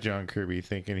by John Kirby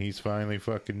thinking he's finally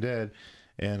fucking dead.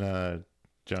 And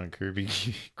John Kirby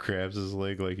grabs his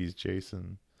leg like he's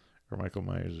Jason or Michael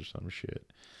Myers or some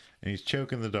shit. And he's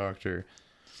choking the doctor.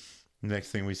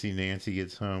 Next thing we see, Nancy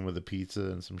gets home with a pizza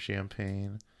and some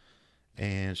champagne.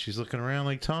 And she's looking around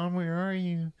like, Tom, where are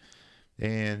you?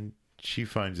 And she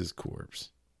finds his corpse.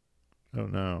 Oh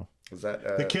no. is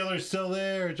that The killer's still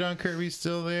there. John Kirby's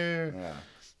still there.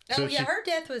 yeah. So Oh yeah, her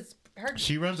death was her.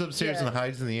 She runs upstairs Yeah. and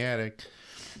hides in the attic.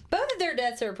 Both of their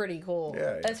deaths are pretty cool,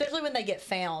 Yeah, yeah. especially when they get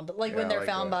found, like Yeah, when I they're like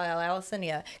found that. by Allison.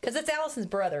 Yeah, because it's Allison's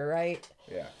brother, right?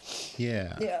 Yeah.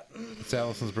 Yeah. Yeah. It's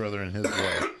Allison's brother and his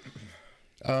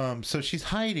wife. So she's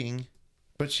hiding,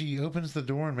 but she opens the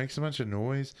door and makes a bunch of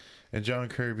noise. And John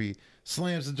Kirby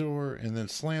slams the door and then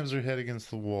slams her head against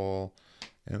the wall.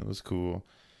 And it was cool.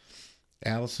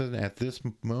 Allison, at this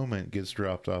moment, gets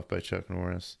dropped off by Chuck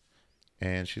Norris.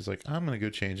 And she's like, I'm going to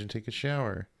go change and take a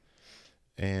shower.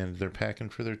 And they're packing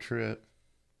for their trip.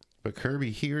 But Kirby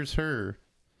hears her.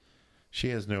 She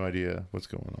has no idea what's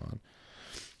going on.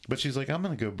 But she's like, I'm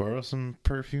going to go borrow some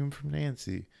perfume from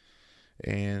Nancy.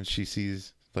 And she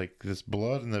sees like this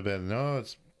blood in the bed. No,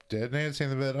 it's dead Nancy in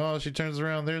the bed. Oh, she turns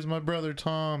around. There's my brother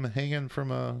Tom hanging from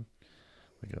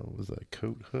was that a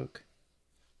coat hook?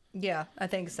 Yeah, I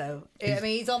think so. I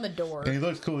mean, he's on the door. And he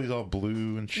looks cool. He's all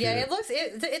blue and shit. Yeah,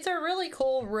 it's a really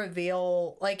cool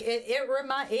reveal. Like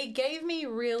it gave me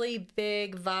really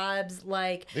big vibes.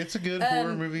 Like It's a good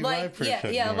horror movie vibe for a Chuck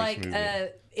Norris movie.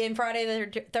 In Friday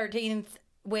the 13th,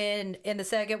 when in the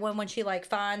second one when she like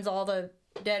finds all the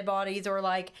dead bodies, or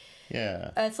like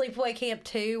Sleepaway Camp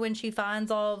 2 when she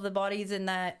finds all the bodies in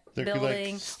that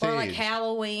building, or like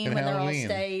Halloween when they're all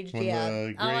staged.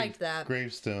 Yeah, I liked that.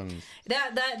 Gravestones.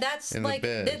 That's like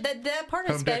that part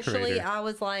Home especially. decorator. I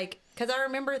was like, because I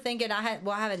remember thinking I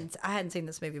hadn't seen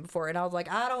this movie before, and I was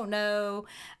like, I don't know.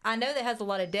 I know that has a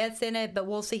lot of deaths in it, but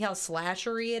we'll see how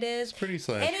slashery it is. It's pretty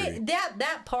slashery. And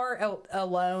that part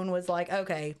alone was like,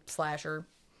 okay, slasher,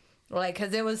 like,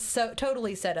 because it was so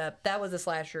totally set up. That was a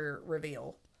slasher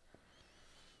reveal.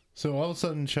 So all of a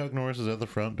sudden, Chuck Norris is at the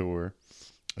front door,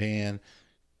 and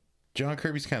John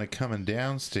Kirby's kind of coming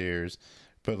downstairs,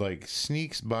 but like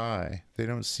sneaks by. They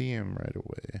don't see him right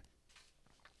away.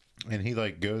 And he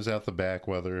like goes out the back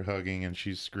while they're hugging and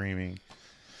she's screaming.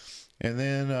 And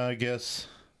then I guess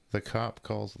the cop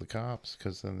calls the cops,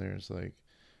 because then there's like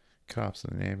cops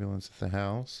in an ambulance at the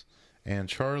house. And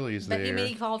Charlie's there. But you mean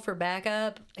he called for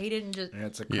backup? He didn't just... Yeah,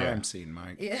 it's a crime scene,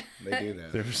 Mike. Yeah. They do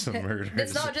that. There's some murders.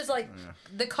 It's not just like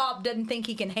the cop doesn't think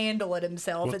he can handle it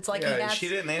himself. Well, it's like Yeah, he has... she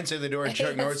didn't answer the door, and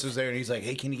Chuck Norris was there, and he's like,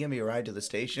 "Hey, can you give me a ride to the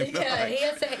station?" Yeah, he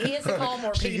has to call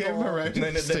more She people. gave him a ride to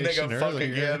And the then they station go fuck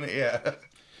earlier. again. Yeah.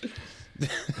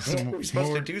 We're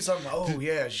supposed to do something. Oh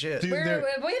yeah, shit. Dude, We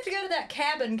have to go to that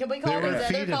cabin. Can we call There were these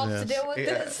feet other in cops to this. deal with Yeah.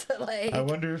 this? Like, I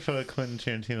wonder if Quentin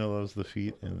Tarantino loves the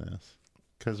feet in this.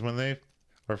 Because when they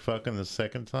are fucking the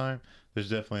second time, there's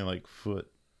definitely like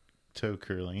toe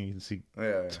curling. You can see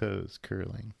Yeah. toes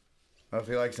curling. Well, if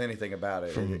he likes anything about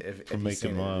it, From if making you've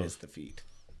seen love. it is the feet.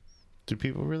 Do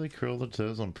people really curl their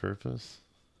toes on purpose?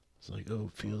 It's like, oh,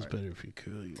 it feels better if you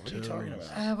curl your toes. What are you talking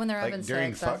about? when they're Like having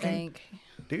during sex, I fucking? think.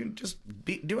 Dude, just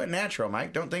do it natural,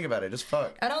 Mike. Don't think about it. Just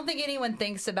fuck. I don't think anyone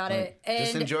thinks about it. And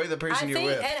Just enjoy the person you're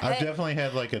with. I've definitely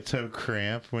had like a toe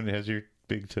cramp when it has your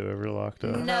big toe ever locked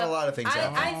up. Not a lot of things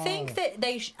happen. I think that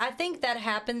I think that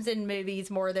happens in movies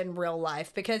more than real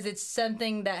life, because it's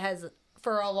something that has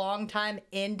for a long time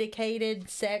indicated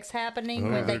sex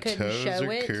happening when they couldn't show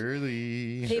it.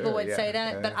 Curly. People Sure, would yeah, say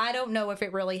that, yeah. but I don't know if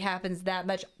it really happens that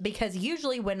much, because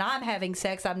usually when I'm having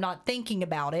sex, I'm not thinking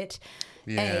about it.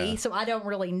 Yeah. So I don't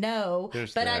really know.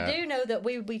 There's but that. I do know that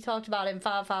we talked about in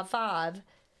 555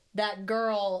 that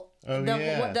girl, Oh,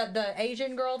 yeah. the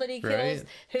Asian girl that he kills, Right.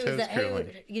 Toes curling.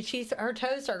 her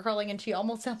toes start curling, and she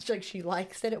almost sounds like she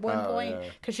likes it at one point, yeah.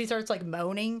 because she starts like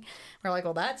moaning. We're like,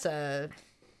 well, that's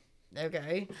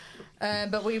okay, but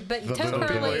toe little Some people are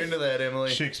curling. into that,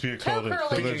 Emily. Shakespeare Toe called it curling.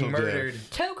 the little Being murdered. death.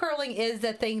 Toe curling is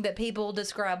the thing that people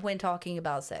describe when talking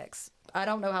about sex. I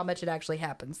don't know how much it actually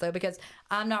happens though, because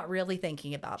I'm not really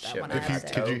thinking about that Shit, when if I you have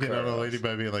sex. Could you hit on a curls. lady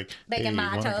by being like, Making hey,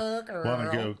 my wanna, toe curl.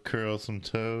 wanna go curl some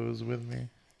toes with me?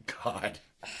 God.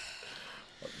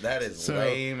 That is So-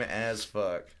 lame as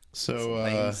fuck. So,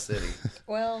 Lame city.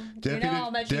 Well, you know how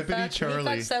much Deputy he Charlie.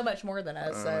 fucks so much more than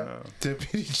us. So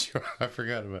Deputy Charlie. I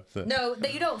forgot about that. no,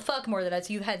 that you don't fuck more than us.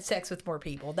 You had sex with more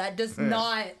people. That does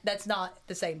not. That's not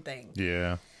the same thing.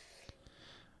 Yeah.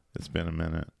 It's been a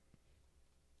minute.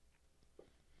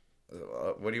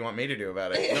 What do you want me to do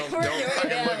about it? Don't We're doing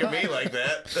fucking it. look at me like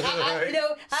that.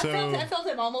 I felt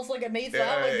him almost look at me, so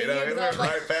I wouldn't you know, because it I was went like,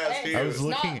 right past hey, you. I was it's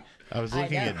looking. not- I was I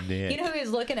looking know. at Nick. You know who he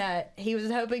was looking at? He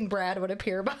was hoping Brad would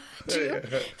appear behind you.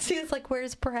 So he was like,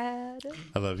 "Where's Brad?"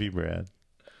 I love you, Brad.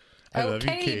 I love you,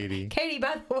 Katie. Katie,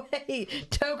 by the way,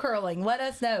 toe curling. Let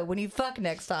us know when you fuck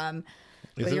next time.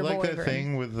 Is with it your like that boyfriend.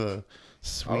 thing with the?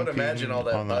 I would imagine all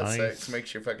that on the butt ice? sex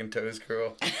makes your fucking toes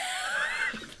curl.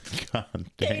 God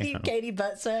damn. Katie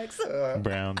butt sex.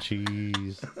 Brown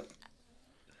cheese.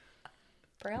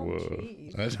 Brown Whoa.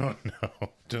 cheese. I don't know.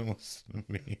 Don't listen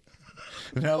to me.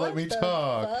 Now let me What the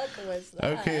talk. fuck was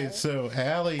that? Okay, so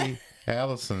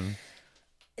Allison.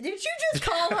 Did you just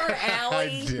call her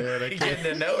Allie? I did. I You're can't. getting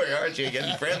to know her, aren't you?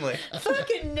 Getting friendly.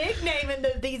 Fucking nicknaming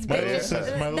these My little,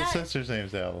 bitches. my little That- sister's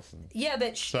name's Allison. Yeah,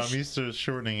 but So I'm used to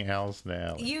shortening Allison to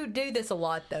Allie. you do this a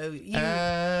lot, though. You. What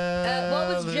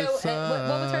was Joe? What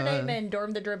was her name in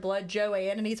Dorm the Drip Blood?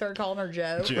 Joanne, and he started calling her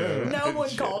Joe. Joe. No one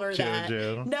called her Joe, that.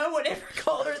 Joe. No one ever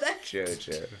called her that.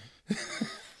 Jojo.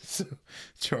 So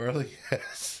Charlie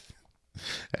has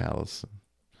Allison.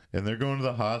 And they're going to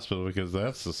the hospital because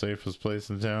that's the safest place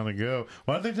in town to go.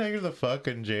 Why don't they take her to the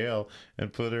fucking jail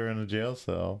and put her in a jail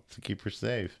cell to keep her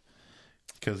safe?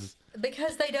 Because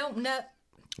They don't know.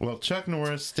 well, Chuck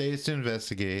Norris stays to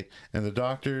investigate, and the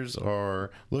doctors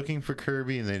are looking for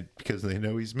Kirby, and because they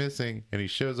know he's missing, and he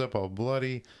shows up all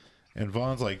bloody, And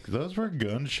Vaughn's like, those were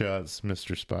gunshots,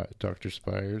 Dr.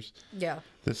 Spires. Yeah.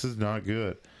 This is not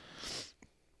good.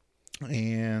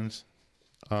 And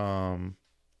the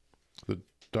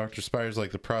Dr. Spires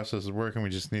like, the process is working. We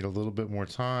just need a little bit more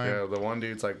time. Yeah, the one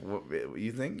dude's like,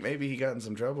 you think maybe he got in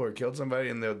some trouble or killed somebody?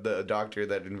 And the doctor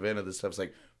that invented this stuff's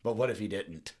like, but what if he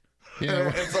didn't?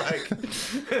 Yeah. It's like,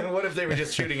 what if they were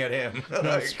just shooting at him?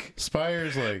 No,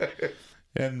 Spires like,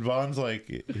 and Vaughn's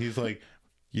like, he's like,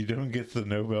 you don't get the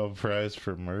Nobel Prize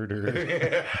for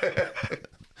murder.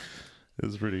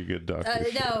 It's pretty good, Doctor.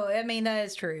 No, I mean, that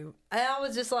is true. I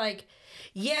was just like,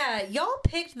 yeah, y'all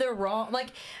picked the wrong, like,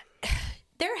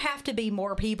 there have to be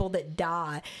more people that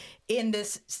die in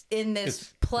this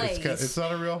place. It's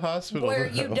not a real hospital. Where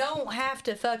though. you don't have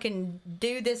to fucking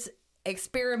do this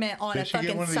experiment on a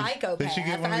fucking psychopath. They should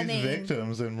get one of these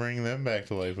victims and bring them back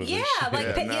to life. With yeah, this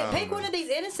like shit. pick one of these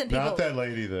innocent people. Not that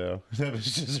lady though. That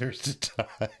bitch deserves to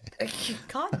die.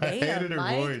 God damn, I hated her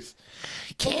Mike. voice.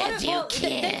 They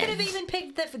could have even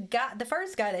picked the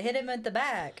first guy that hit him at the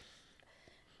back.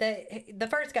 The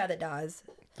first guy that dies.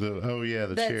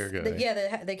 The chair guy.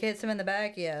 That hits him in the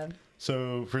back. Yeah.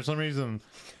 So for some reason,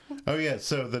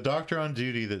 so the doctor on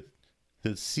duty that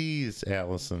sees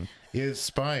Allison is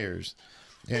Spires,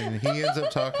 and he ends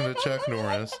up talking to Chuck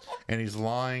Norris, and he's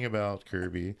lying about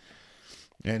Kirby,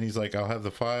 and he's like, "I'll have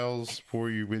the files for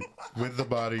you with the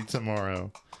body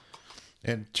tomorrow."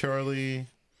 And Charlie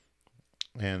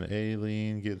and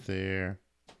Aileen get there,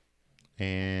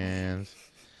 and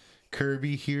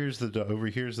Kirby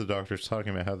overhears the doctors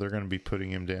talking about how they're going to be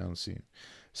putting him down soon.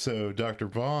 So Dr.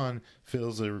 Vaughn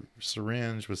fills a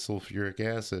syringe with sulfuric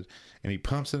acid, and he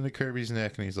pumps into Kirby's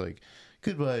neck, and he's like,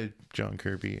 "Goodbye, John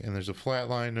Kirby." And there's a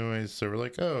flatline noise, so we're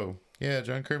like, oh, yeah,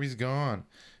 John Kirby's gone.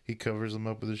 He covers him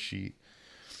up with a sheet.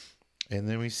 And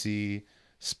then we see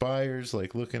Spires,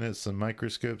 like, looking at some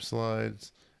microscope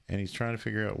slides, and he's trying to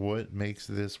figure out what makes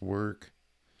this work.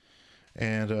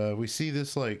 And we see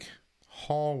this, like,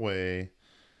 hallway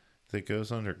that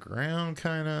goes underground,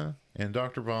 kind of, and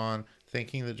Dr. Vaughn,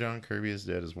 thinking that John Kirby is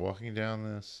dead, is walking down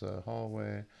this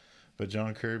hallway, but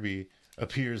John Kirby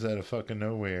appears out of fucking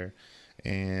nowhere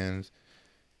and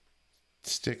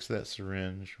sticks that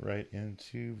syringe right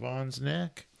into Vaughn's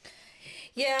neck.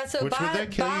 Yeah, so would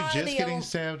that kill you? Just getting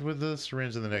stabbed with the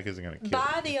syringe in the neck isn't going to kill you.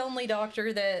 By the only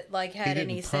doctor that like had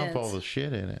any sense. He didn't pump all the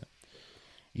shit in it.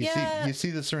 You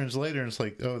see the syringe later, and it's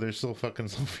like, oh, there's still fucking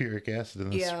sulfuric acid in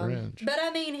the syringe. But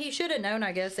I mean, he should have known,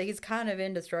 I guess, that he's kind of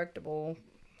indestructible.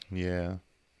 Yeah.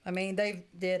 I mean, they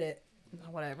did it.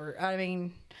 Whatever. I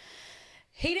mean,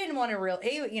 he didn't want to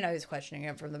he was questioning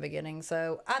him from the beginning.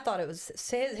 So I thought it was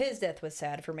his death was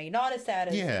sad for me. Not as sad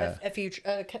as a future,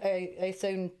 a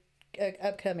soon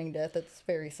upcoming death. That's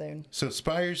very soon. So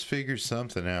Spires figures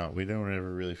something out. We don't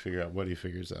ever really figure out what he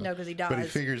figures out. No, because he dies. But he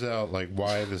figures out like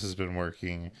why this has been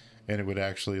working, and it would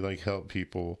actually like help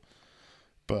people.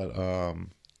 But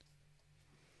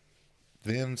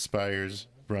then Spires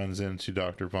runs into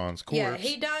Dr. Vaughn's corpse. Yeah,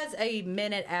 he dies a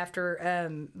minute after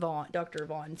Dr.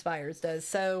 Vaughn Spires does.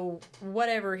 So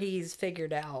whatever he's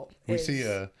figured out. We see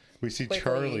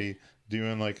Charlie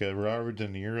doing like a Robert De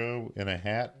Niro in a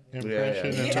hat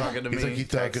impression. Yeah. Talking to me. He's like, you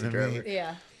talking to me?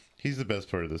 Yeah. He's the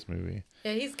best part of this movie.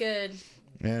 Yeah, he's good.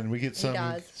 And we get some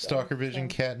Stalker Vision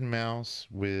cat and mouse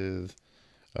with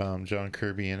John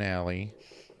Kirby and Allie.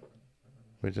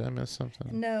 Wait, did I miss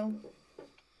something? No.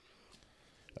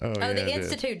 Oh, the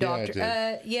Institute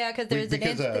doctor. Yeah, because there's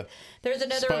there's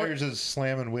another. Spires is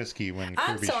slamming whiskey when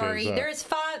Kirby sorry. shows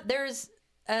up. There's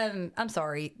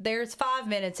 5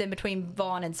 minutes in between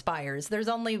Vaughn and Spires. It's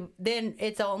only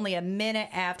a minute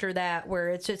after that where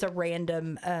it's just a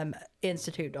random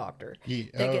Institute doctor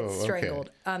that gets strangled.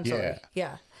 Okay. I'm sorry.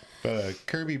 Yeah. But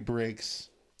Kirby breaks.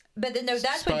 But then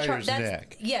that's Spires'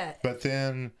 neck. Yeah. But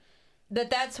then.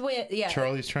 That's when,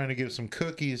 Charlie's trying to give some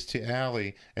cookies to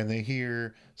Allie, and they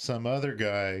hear some other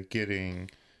guy getting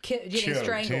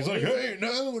strangled. He's like, "Hey,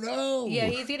 no!" Yeah,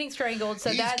 he's getting strangled.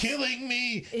 So he's killing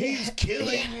me. He's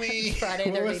killing me.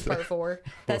 Friday the 13th, part 4.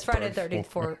 That's Friday the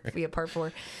 13th, part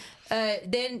 4.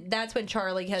 Then that's when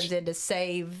Charlie comes in to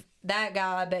save that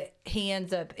guy, but he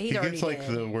ends up he gets like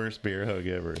dead. The worst bear hug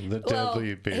ever. The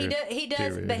deadly bear. He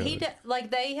does, but he does.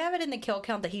 Like they have it in the kill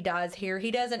count that he dies here.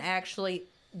 He doesn't actually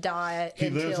die. He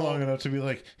lives long enough to be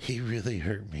like, he really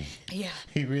hurt me. Yeah.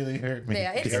 He really hurt me.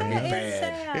 Yeah, it's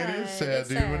sad. It is sad,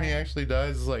 dude. When he actually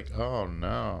dies, it's like, oh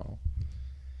no.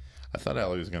 I thought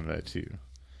Allie was going to die too,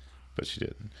 but she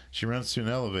didn't. She runs to an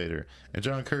elevator, and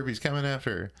John Kirby's coming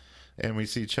after her, and we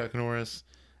see Chuck Norris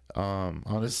on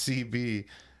his CB,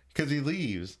 because he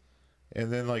leaves.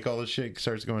 And then like all the shit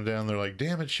starts going down. They're like,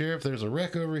 damn it, Sheriff, there's a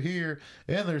wreck over here.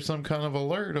 And there's some kind of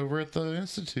alert over at the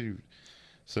Institute.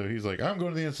 So he's like, I'm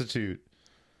going to the Institute.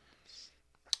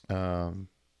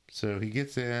 So he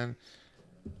gets in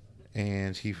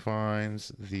and he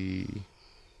finds the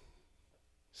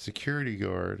security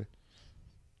guard.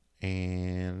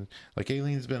 And like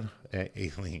Aileen's been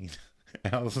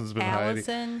Allison's been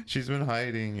hiding. She's been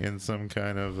hiding in some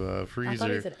kind of freezer. I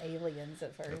thought he said aliens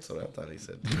at first. That's what I thought he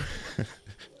said.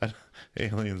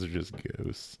 Aliens are just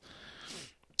ghosts.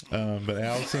 But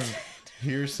Allison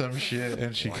hears some shit,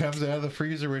 and she comes out of the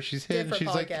freezer where she's hidden. She's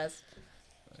podcast.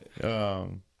 like,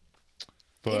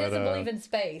 but he doesn't believe in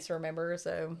space, remember?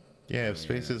 So yeah, if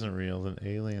space isn't real, then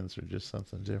aliens are just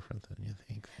something different than you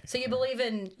think. So you believe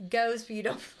in ghosts, but you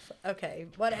don't. Okay,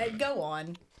 what? Go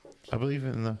on. I believe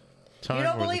in the time. You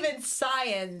don't believe in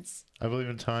science. I believe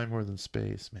in time more than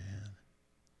space, man.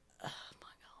 Oh my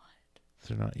god.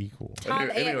 They're not equal.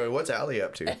 Anyway, what's Allie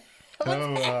up to? What's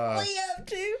Allie up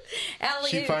to? Allie,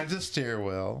 she finds a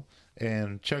stairwell,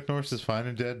 and Chuck Norris is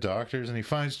finding dead doctors, and he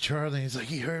finds Charlie, and he's like,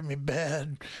 he hurt me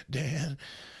bad, Dan.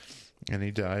 And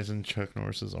he dies in Chuck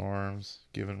Norris's arms,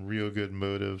 giving real good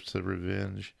motive to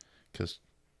revenge, because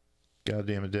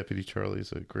goddamn it, Deputy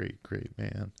Charlie's a great, great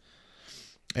man.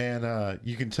 And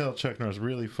you can tell Chuck Norris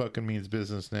really fucking means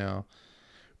business now.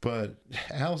 But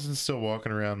Allison's still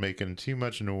walking around making too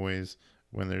much noise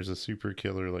when there's a super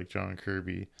killer like John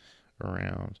Kirby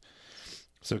around.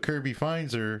 So Kirby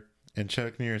finds her, and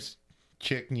Chuck Norris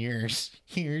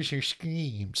hears her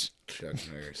screams. Chuck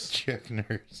Norris. Chuck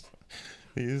Norris.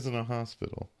 He is in a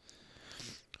hospital.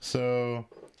 So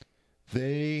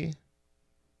they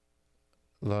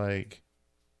like...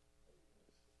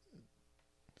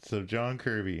 So John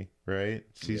Kirby, right?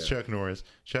 Sees Chuck Norris.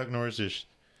 Chuck Norris just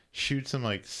shoots him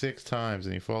like 6 times,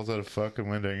 and he falls out a fucking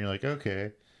window, and you're like,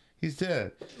 okay, he's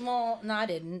dead. Well, no, I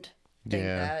didn't think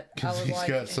that. Because he's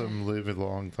got some live a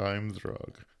long time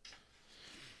drug.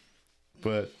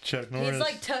 But Chuck Norris... He's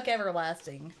like Tuck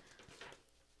Everlasting.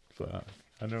 Fuck.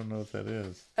 I don't know what that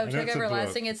is. Oh, Chuck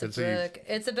Everlasting, it's a book.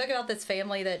 It's a book about this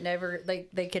family that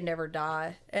they can never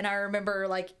die. And I remember,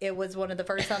 like, it was one of the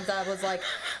first times I was like,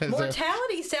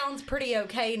 mortality sounds pretty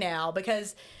okay now,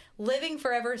 because living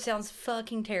forever sounds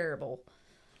fucking terrible.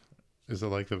 Is it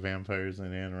like the vampires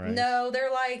in Anne Rice? No,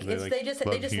 they're like, they just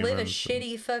live a and...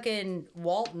 shitty fucking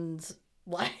Walton's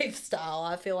lifestyle.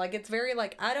 I feel like it's very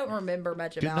like, I don't remember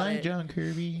much about Good night, it. John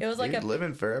Kirby. It was like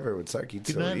living forever would suck. You'd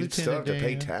still have to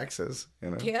pay taxes. You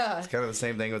know? Yeah. It's kind of the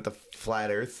same thing with the flat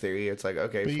Earth theory. It's like,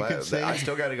 okay, I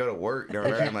still got to go to work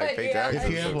and like pay taxes.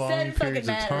 If you have long periods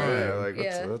of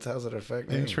time, how's it affect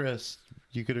me? Interest.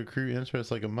 You could accrue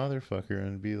interest like a motherfucker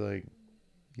and be like,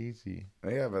 easy.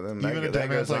 Yeah, but then that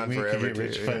goes on like me forever. Could get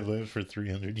rich if I lived for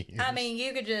 300 years. I mean,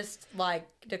 you could just like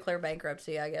declare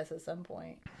bankruptcy, I guess, at some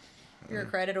point. Your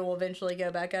credit will eventually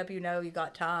go back up. You know, you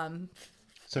got time.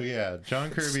 So yeah, John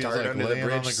Kirby Start is like under laying the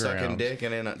bridge, on the sucking ground. dick,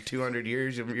 and in 200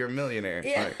 years you're a millionaire.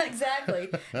 Yeah, exactly.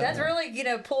 That's really,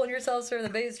 pulling yourselves from the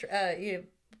boot.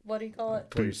 What do you call it?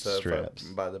 Pull yourself up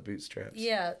by the bootstraps.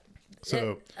 Yeah.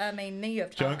 So then you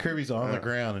have time. John Kirby's on the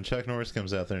ground, and Chuck Norris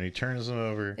comes out there, and he turns him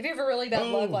over. If you have a really bad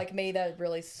luck like me, that would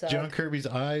really suck. John Kirby's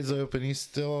eyes open. He's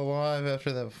still alive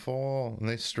after that fall, and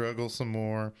they struggle some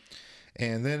more.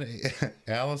 And then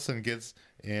Allison gets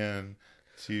in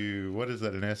to, what is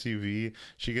that, an SUV?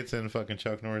 She gets in fucking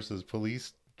Chuck Norris's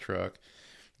police truck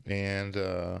and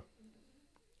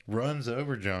runs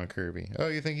over John Kirby. Oh,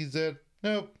 you think he's dead?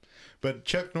 Nope. But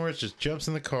Chuck Norris just jumps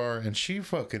in the car, and she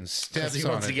fucking steps on it. He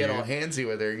wants to get all handsy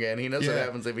with her again. He knows what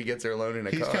happens if he gets her alone in a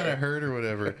car. He's kind of hurt or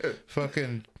whatever.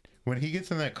 Fucking, when he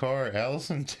gets in that car,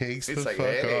 Allison takes the fuck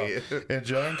off. And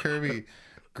John Kirby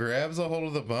grabs a hold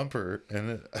of the bumper,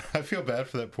 and I feel bad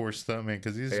for that poor stuntman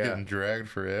because he's getting dragged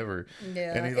forever.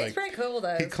 Yeah, and it's pretty cool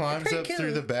though. He climbs up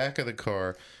through the back of the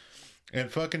car, and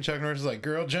fucking Chuck Norris is like,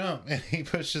 "Girl, jump!" And he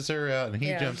pushes her out, and he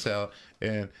jumps out,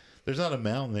 and there's not a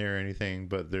mountain there or anything,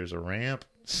 but there's a ramp.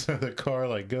 So the car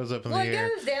like goes up in the air.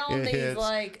 It goes down these hits,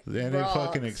 like and rocks. it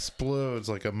fucking explodes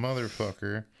like a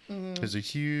motherfucker. There's a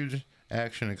huge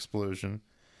action explosion.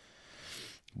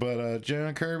 But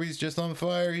John Kirby's just on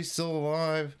fire. He's still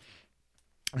alive.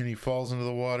 And he falls into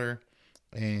the water.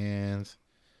 And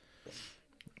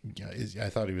I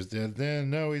thought he was dead then.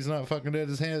 No, he's not fucking dead.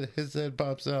 His head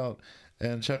pops out.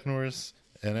 And Chuck Norris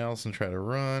and Allison try to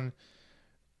run.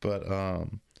 But,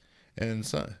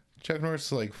 Chuck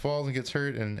Norris like falls and gets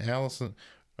hurt. And Allison,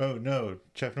 oh no,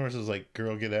 Chuck Norris is like,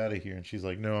 girl, get out of here. And she's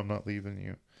like, no, I'm not leaving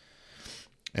you.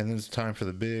 And then it's time for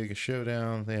the big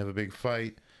showdown. They have a big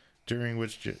fight, during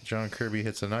which John Kirby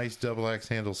hits a nice double axe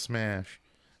handle smash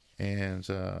and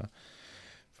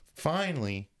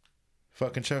finally,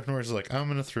 fucking Chuck Norris is like, I'm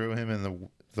gonna throw him in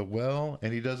the well,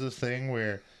 and he does this thing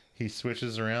where he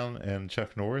switches around, and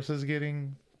Chuck Norris is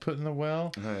getting put in the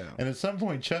well. Oh, yeah. And at some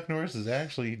point, Chuck Norris is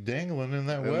actually dangling in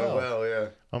that In well. the well, yeah.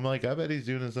 I'm like, I bet he's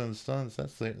doing his own stunts.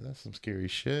 That's some scary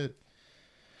shit.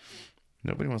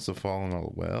 Nobody wants to fall in a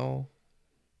well,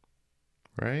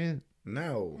 right?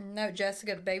 No. No,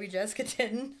 baby Jessica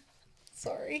didn't.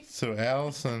 Sorry. So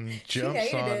Allison jumps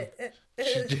she hated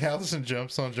it. Allison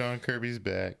jumps on John Kirby's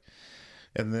back,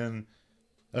 and then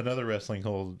another wrestling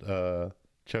hold.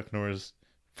 Chuck Norris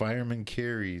fireman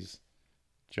carries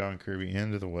John Kirby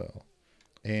into the well,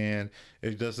 and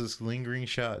it does this lingering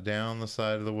shot down the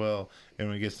side of the well, and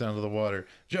when it gets down to the water,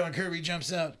 John Kirby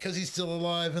jumps out because he's still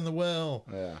alive in the well.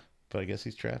 Yeah. But I guess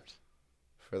he's trapped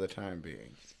For the time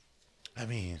being. I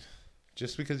mean,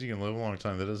 just because you can live a long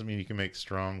time, that doesn't mean you can make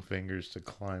strong fingers to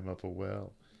climb up a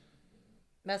well.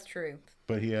 That's true.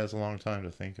 But he has a long time to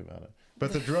think about it.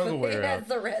 But the drug will wear He out. has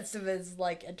the rest of his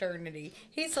eternity.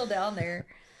 He's still down there.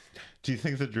 Do you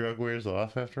think the drug wears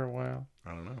off after a while?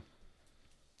 I don't know.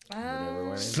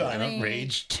 Silent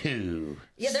Rage 2.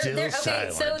 Yeah, Still okay,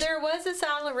 silent. so there was a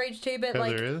Silent Rage 2, but Oh,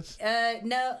 there is?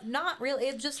 no, not really.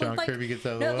 It just John looked like Kirby gets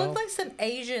out of no, the it well? looked like some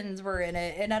Asians were in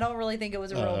it, and I don't really think it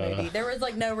was a real movie. There was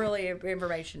no really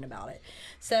information about it.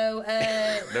 So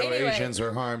No anyway, Asians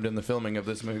were harmed in the filming of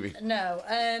this movie. no.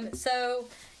 So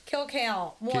kill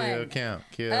count one.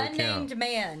 Kill Unnamed count.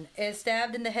 man is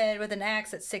stabbed in the head with an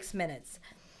axe at 6 minutes.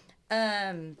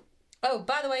 Oh,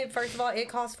 by the way, first of all, it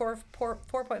cost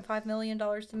 $4.5 million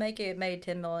to make it. It made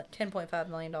 $10.5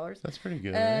 million. That's pretty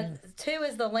good. Right? 2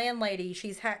 is the landlady.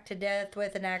 She's hacked to death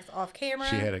with an axe off camera.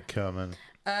 She had it coming.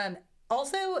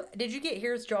 Also, did you get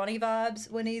Here's Johnny vibes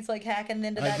when he's hacking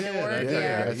into that door? I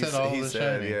did. I said all he the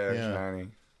said, shiny. yeah, shiny.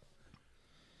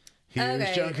 Here's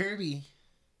Okay. John Kirby.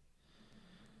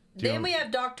 Then we have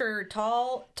Dr.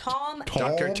 Tom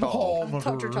Dr. Tall.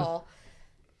 Dr. Tall.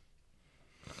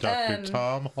 Dr.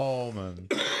 Tom Hallman.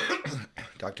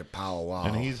 Dr. Powell. Wow.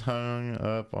 And he's hung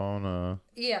up on a...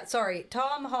 Yeah, sorry.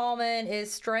 Tom Hallman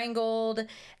is strangled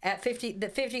at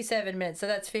 57 minutes. So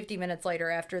that's 50 minutes later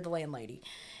after the landlady.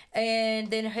 And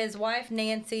then his wife,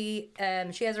 Nancy,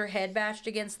 she has her head bashed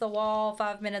against the wall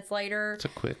 5 minutes later. It's a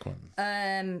quick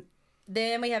one.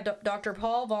 Then we have Dr.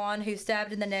 Paul Vaughn, who's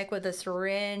stabbed in the neck with a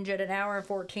syringe at 1 hour and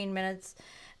 14 minutes.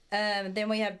 Then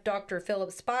we have Dr.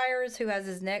 Philip Spires, who has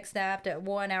his neck snapped at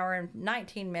 1 hour and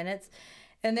 19 minutes.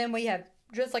 And then we have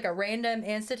just a random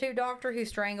institute doctor who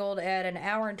strangled at 1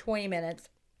 hour and 20 minutes.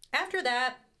 After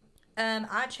that,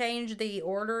 I changed the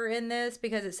order in this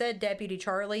because it said Deputy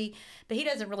Charlie, but he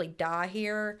doesn't really die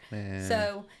here. Man.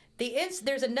 So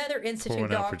there's another institute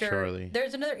one out for doctor. Charlie.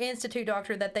 There's another institute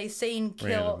doctor that they seen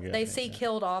Random guy,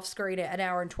 killed off screen at 1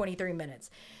 hour and 23 minutes.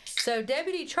 So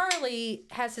Deputy Charlie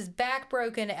has his back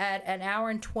broken at 1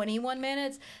 hour and 21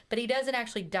 minutes, but he doesn't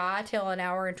actually die till 1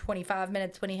 hour and 25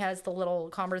 minutes when he has the little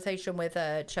conversation with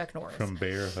Chuck Norris. From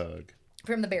Bear Hug.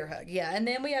 From the bear hug, yeah. And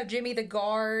then we have Jimmy the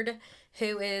guard,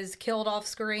 who is killed off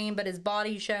screen, but his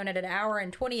body's shown at 1 hour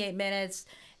and 28 minutes.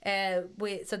 So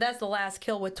that's the last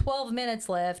kill with 12 minutes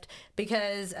left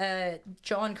because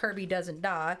John Kirby doesn't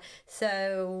die.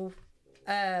 So,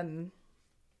 Yeah,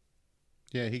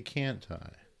 he can't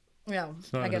die. no,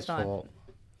 It's not I guess his not. fault.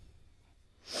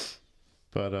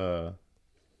 But,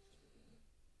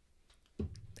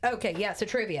 Okay, yeah. So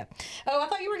trivia. Oh, I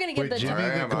thought you were gonna get wait, the. Jimmy I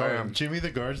the am. guard. Jimmy the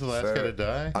guard's the last So, guy to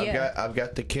die? I've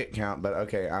got the kick count, but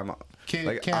okay, I'm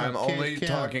Count, only count.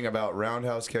 talking about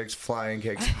roundhouse kicks, flying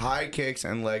kicks, high kicks,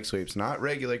 and leg sweeps, not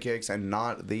regular kicks, and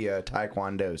not the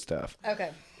taekwondo stuff. Okay.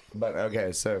 But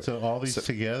okay, so all these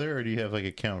together, or do you have a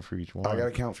count for each one? I got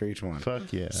to count for each one.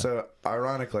 Fuck yeah. So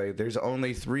ironically, there's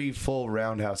only 3 full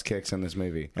roundhouse kicks in this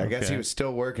movie. I guess he Okay. was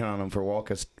still working on them for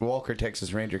Walker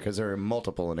Texas Ranger because there are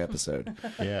multiple in episode.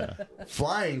 Yeah.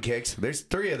 Flying kicks, there's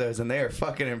 3 of those, and they are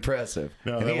fucking impressive.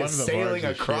 No, and that he one is of the sailing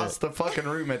bars is across shit. the fucking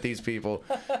room at these people.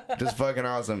 Just fucking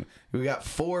awesome. We got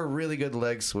 4 really good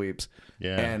leg sweeps.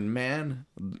 Yeah. And man,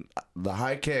 the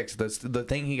high kicks, the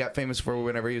thing he got famous for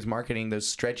whenever he was marketing those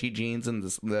stretchy jeans in the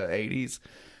 80s.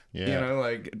 Yeah. You know,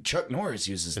 like Chuck Norris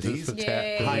uses Is these. this the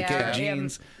Yeah. High kick yeah,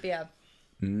 jeans. Yeah.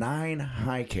 9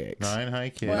 high kicks. 9 high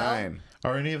kicks. Well- 9.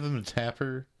 Are any of them a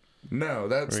tapper? No,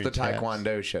 that's Or he the taps.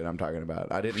 taekwondo shit I'm talking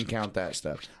about. I didn't count that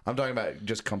stuff. I'm talking about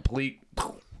just complete,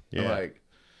 Yeah. like,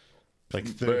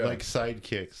 They're Yeah. like side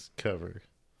kicks covered.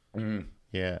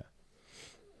 Yeah.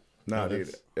 no, Yeah, dude.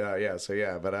 that's- Yeah, so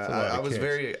yeah, but a lot I of was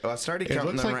kicks. I started It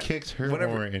counting looks them like kicks hurt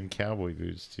whenever- more in cowboy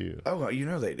boots too. Oh, you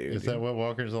know they do. Is dude. that what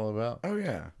Walker's all about? Oh,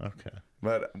 yeah. Okay.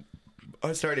 But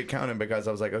I started counting because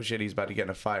I was like, oh shit, he's about to get in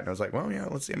a fight. And I was like, well, yeah,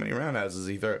 let's see how many roundhouses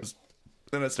he throws.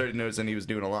 Then I started noticing he was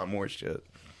doing a lot more shit.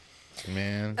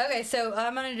 Man. Okay, so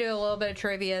I'm going to do a little bit of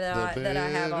trivia that I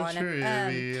have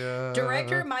on.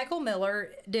 Director Michael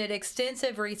Miller did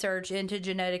extensive research into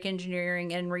genetic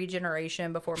engineering and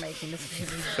regeneration before making this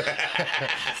movie.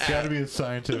 It's got to be as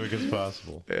scientific as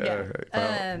possible. Yeah.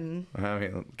 Well, I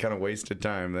mean, kind of wasted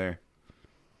time there.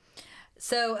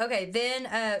 So, okay, then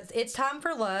It's Time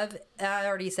for Love. I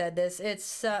already said this.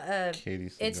 It's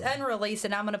unreleased,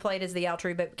 and I'm going to play it as the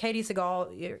outro, but Katie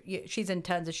Seagal, she's in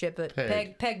tons of shit, but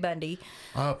Peg Bundy.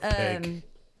 Peg.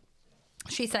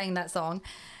 She sang that song.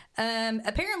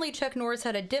 Apparently, Chuck Norris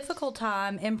had a difficult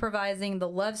time improvising the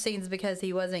love scenes because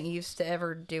he wasn't used to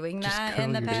ever doing that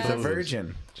in the past. He's a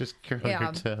virgin. Just curl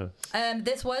your toes.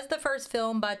 This was the first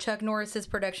film by Chuck Norris's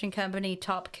production company,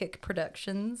 Top Kick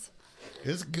Productions.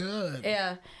 It's good.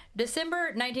 Yeah. December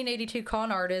 1982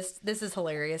 con artist, this is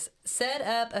hilarious, set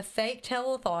up a fake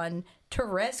telethon to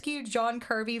rescue John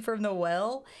Kirby from the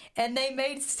well, and they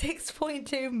made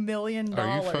 $6.2 million.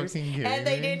 Are you fucking kidding And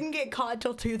they me? didn't get caught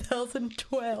till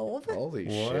 2012. Holy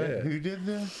What? shit. Who did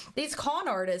this? These con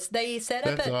artists, they set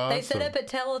up a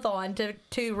telethon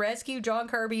to rescue John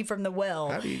Kirby from the well.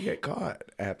 How do you get caught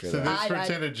after So that? this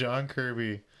pretended John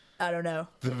Kirby, I don't know.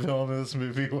 the villain of this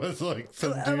movie, was like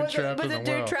some dude trapped in a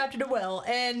well. Trapped in a well,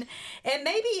 and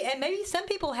maybe some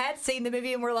people had seen the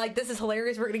movie and were like, "This is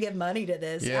hilarious. We're gonna give money to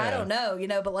this." Yeah. I don't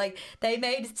know, but like they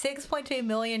made $6.2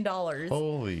 million.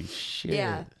 Holy shit!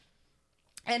 Yeah.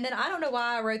 And then I don't know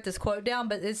why I wrote this quote down,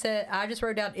 but it said I just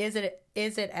wrote down: "Is it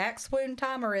axe wound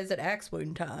time or is it axe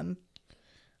wound time?"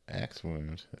 Axe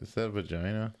wound. Is that a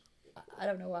vagina? I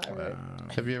don't know why I wrote.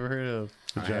 Have you ever heard of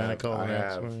vagina called an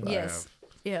axe wound? Yes.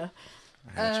 Yeah.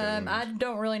 I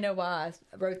don't really know why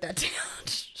I wrote that down.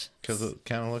 Because it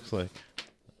kind of looks like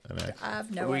an axe. I have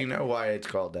no We idea. know why it's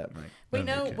called that, Mike.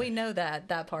 We know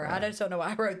that part. I just don't know why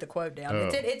I wrote the quote down. Oh.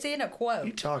 It's in a You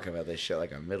quote. talk about this shit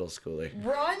like a middle schooler.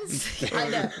 I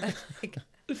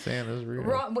know. Santa's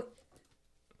real.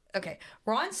 Okay.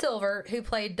 Ron Silver, who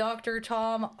played Dr.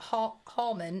 Tom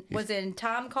Hallman, was in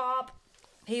Time Cop.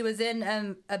 He was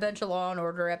in a bunch of Law and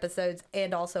Order episodes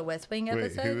and also West Wing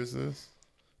episodes. Wait, who is this?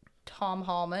 Tom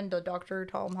Hallman, the Dr.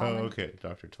 Tom Oh, Hallman. okay,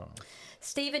 Dr. Tom.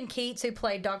 Stephen Keats, who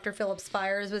played Dr. Philip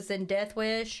Spires, was in Death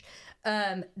Wish.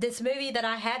 This movie that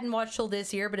I hadn't watched till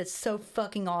this year, but it's so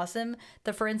fucking awesome.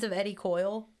 The Friends of Eddie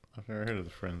Coyle. I've never heard of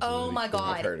the Friends. Oh of my Eddie Coyle.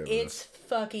 god, heard of it's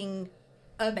fucking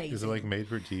amazing. Is it like made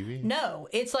for TV? No,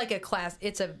 it's like a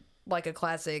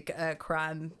classic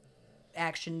crime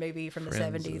action movie from the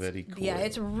Friends of 70s. Eddie Coyle. Yeah,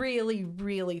 it's really,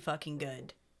 really fucking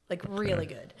good. Like really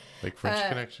good. Like French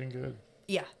Connection, good.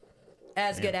 Yeah,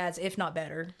 as good as, if not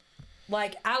better.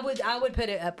 Like I would put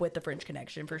it up with the French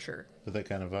Connection for sure. With that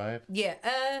kind of vibe. Yeah.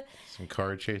 Some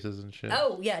car chases and shit.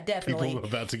 Oh yeah, definitely. People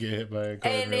about to get hit by a car.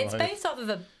 And in real it's life. based off of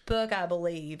a book, I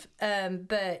believe.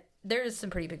 But there's some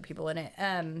pretty big people in it.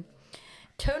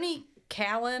 Tony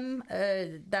Callum,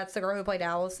 that's the girl who played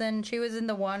Allison. She was in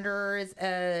The Wanderers.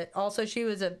 Also, she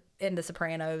was in The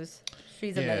Sopranos.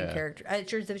 She's a main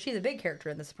character. She's a big character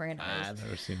in The Sopranos. I've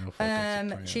never seen no fucking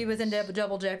Sopranos. She was in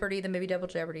Double Jeopardy, the movie Double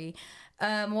Jeopardy.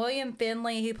 William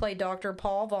Finley, who played Dr.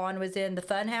 Paul Vaughn, was in The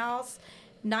Funhouse,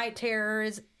 Night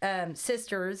Terrors,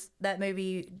 Sisters, that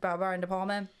movie by Brian De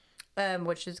Palma,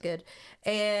 which is good,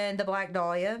 and The Black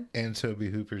Dahlia. And Toby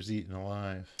Hooper's Eaten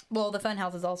Alive. Well, The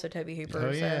Funhouse is also Toby Hooper.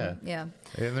 Oh, yeah. So, yeah.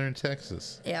 And they're in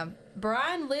Texas. Yeah.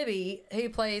 Brian Libby, who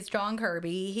plays John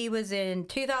Kirby, he was in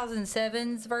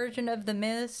 2007's version of The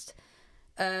Mist,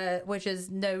 which is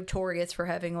notorious for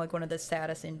having like one of the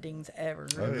saddest endings ever.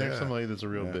 And there's somebody that's a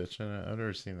real bitch in it. I've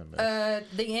never seen The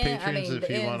Mist. The end. Patrons, if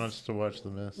the you end, want us to watch The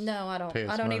Mist. No, I don't. pay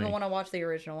us I don't even money. want to watch the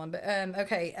original one. But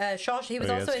okay, he was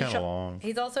Oh, yeah, also it's in. kinda long.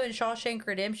 He's also in Shawshank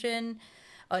Redemption.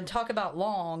 And talk about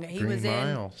long. He Green was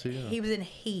Mile, in. too. He was in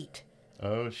Heat.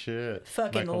 Oh, shit.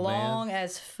 Fucking Michael long Mann?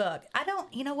 as fuck. I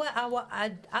don't. You know what?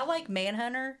 I like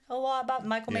Manhunter a lot. But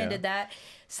Michael Mann Yeah. did that.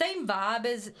 Same vibe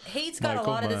as Heat's got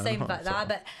Michael a lot of the Mann, same that's all. vibe.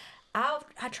 But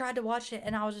I tried to watch it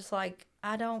and I was just like,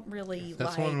 I don't really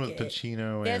That's like one with it.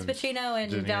 Pacino Yeah, it's and Pacino and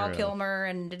De Val Niro. Kilmer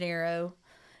and De Niro.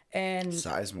 And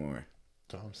Sizemore.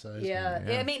 Tom Sizemore.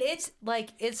 yeah, I mean it's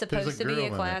supposed to girl be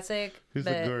in a it. classic. Who's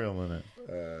but the girl in it?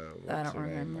 What's don't her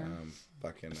name? remember.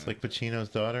 Fucking. It's like Pacino's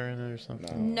daughter in it or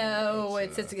something? No,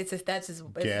 that's his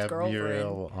girlfriend.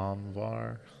 Gabrielle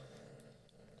Anwar.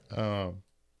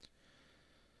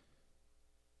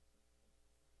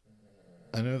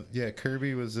 I know, yeah,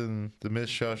 Kirby was in The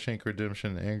Mist, Shawshank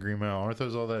Redemption, Angry Mile. Aren't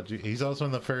those all that? He's also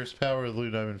in the first Power of Lou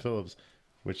Diamond Phillips,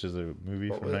 which is a movie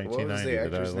from 1990 What was the that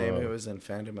actor's I name love. who was in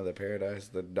Phantom of the Paradise?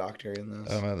 The doctor in this?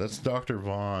 That's Dr.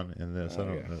 Vaughn in this. I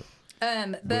don't know.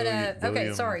 Okay,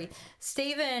 William. sorry.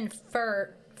 Stephen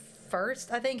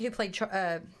First, I think, who played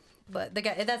but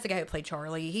that's the guy who played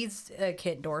Charlie. He's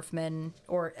Kent Dorfman,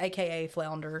 or AKA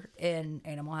Flounder in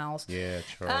Animal House. Yeah,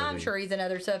 Charlie. I'm sure he's in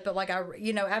other stuff, but like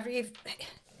after you've.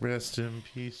 Rest in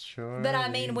peace, Charlie. But I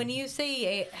mean, when you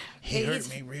see he hurt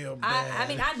me real bad. I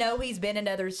mean, I know he's been in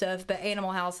other stuff, but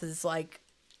Animal House is like,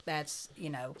 that's,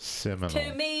 seminal.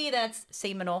 to me, that's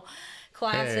seminal,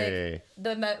 classic. Hey.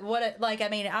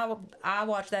 I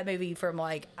watched that movie from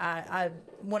one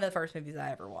of the first movies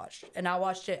I ever watched, and I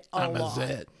watched it a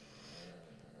lot.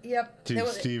 Yep. Dude,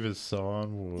 Steve is so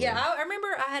on wood. Yeah, I remember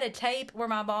I had a tape where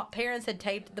my parents had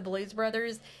taped the Blues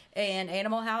Brothers and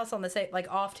Animal House on the same, like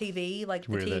off TV, like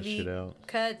the Wear that TV shit out.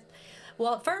 cut.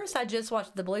 Well, at first I just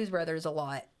watched the Blues Brothers a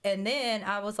lot, and then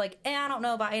I was like, I don't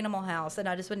know about Animal House, and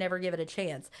I just would never give it a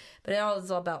chance. But it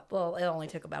only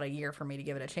took about a year for me to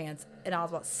give it a chance, and I was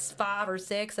about 5 or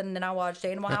 6, and then I watched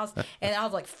Animal House, and I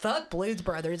was like, fuck Blues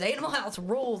Brothers, Animal House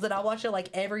rules, and I watched it like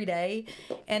every day.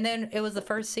 And then it was the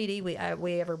first CD we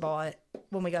ever bought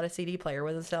when we got a CD player,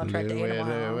 was the soundtrack to Animal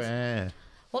House.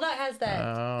 Well, that has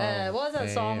that. What was that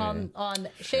song on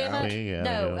Shama?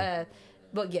 No.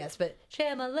 Well, yes, but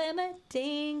Shamalama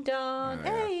Ding Dong,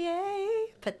 hey, hey,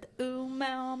 put the ooh,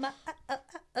 ma, ma,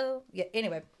 oh. Yeah,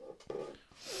 anyway.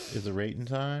 Is it rating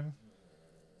time?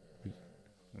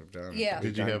 We've done, Yeah.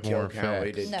 Did you have kill more count.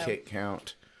 We facts? did No. kick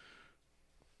count.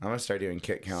 I'm going to start doing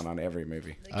kick count on every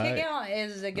movie. Kick out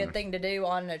is a good thing to do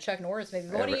on a Chuck Norris movie.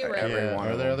 But what do you rate? every one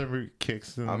Are of there them. other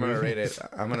kicks in the I'm going to movie? rate it.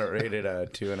 I'm going to rate it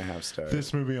 2.5 stars.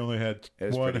 This movie only had It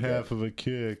was one pretty half good. of a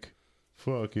kick.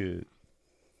 Fuck it.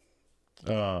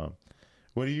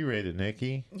 What do you rate it,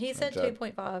 Nikki? He said What's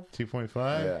up? 2.5.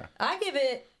 2.5? Yeah. I give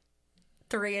it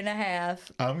 3.5.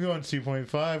 I'm going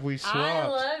 2.5. We swapped. I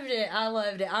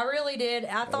loved it. I really did.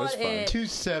 I was thought fun. it.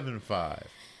 2.75.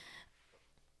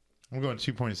 I'm going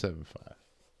 2.75.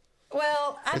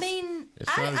 Well, I mean, it's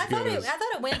I not as thought good it. as I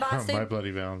thought it went by My super.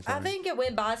 Bloody Valentine. I think it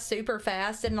went by super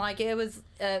fast, and like it was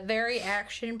very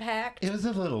action packed. it was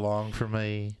a little long for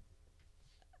me.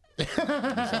 It's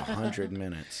 100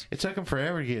 minutes. It took him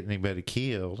forever to get anybody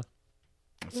killed.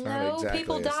 It's not No, exactly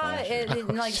people a die slasher.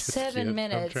 in like Just 7 kidding. I'm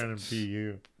minutes. trying to be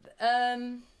you.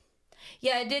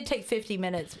 Yeah, it did take 50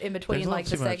 minutes in between There's like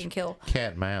not the too much second kill.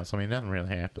 Cat and mouse. I mean, nothing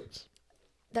really happens.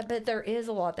 But there is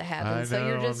a lot that happens. I So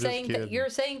you're know, just I'm just saying kidding. you're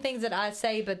saying things that I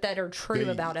say, but that are true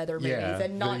about other movies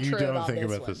and not that you true don't about think this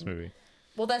about one. this movie.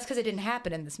 Well, that's because it didn't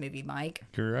happen in this movie, Mike.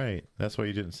 You're right. That's why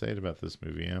you didn't say it about this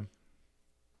movie, Em.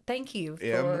 Thank you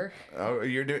Yeah, for. oh,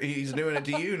 he's doing it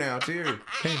to you now too.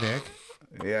 Hey, Nick.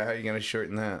 Yeah, how you gonna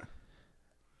shorten that?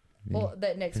 Well,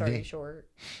 that Nick's already short.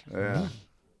 Yeah.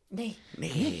 Nee.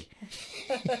 Nee.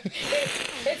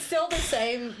 It's still the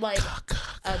same like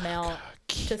amount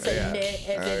to say Yeah. Nick,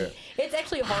 and then it's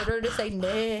actually harder to say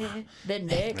Nick than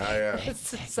Nick. Oh, yeah.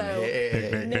 So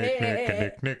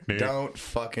Nick. Don't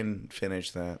fucking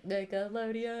finish that.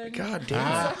 Nickelodeon. God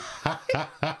damn it.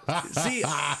 See,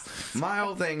 my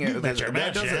whole thing is that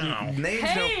doesn't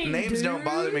names don't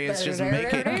bother me. It's just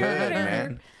make it good,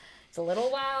 man. It's a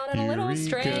little wild and a little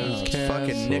Eureka. strange It's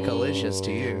fucking Nickalicious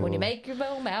to you. when you make your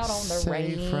foam out on the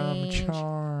Safe from range.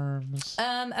 charms.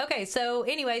 Okay, so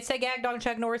anyway, say gag dog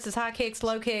Chuck Norris's high kicks,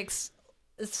 low kicks,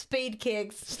 speed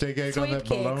kicks. Stay gagged on sweep that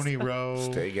kicks. baloney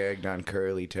roll. Stay gagged on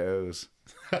curly toes.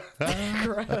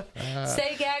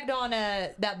 Stay gagged on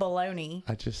that baloney.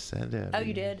 I just said that. Oh,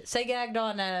 you did. Stay gagged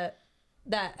on that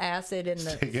acid in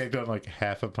the. Stay gagged on like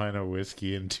half a pint of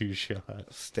whiskey and 2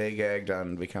 shots. Stay gagged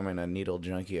on becoming a needle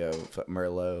junkie of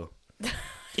Merlot. Dude,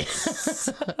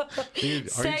 are you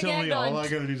Stay telling me gagged all on- I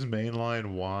gotta do is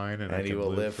mainline wine and I And you can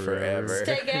will live forever.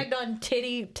 Stay gagged on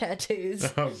titty tattoos.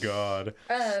 Oh God.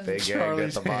 Stay gagged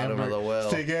Charlie's at the bottom of the well.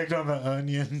 Stay gagged on the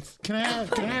onions. Can I have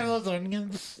those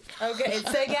onions? Okay,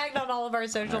 stay gagged on all of our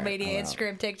social media,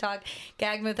 Instagram, TikTok,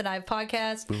 Gag with a Knife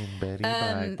Podcast. Boom, Betty,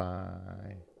 bye bye.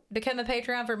 Become a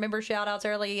Patreon for member shout-outs,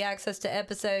 early access to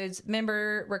episodes,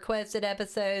 member requested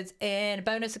episodes, and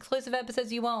bonus exclusive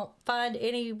episodes you won't find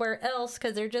anywhere else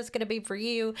because they're just going to be for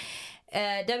you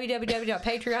at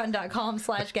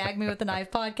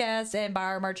www.patreon.com/gagmewithaknifepodcast and buy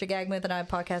our merch at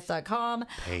gagmewithaknifepodcast.com.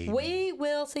 We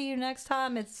will see you next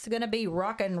time. It's going to be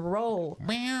rock and roll.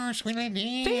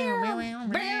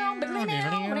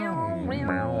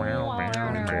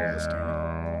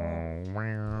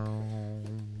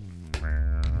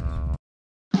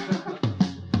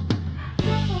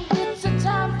 It's a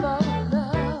time for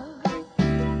love.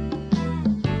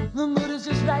 The mood is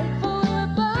just right for what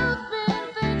we've both been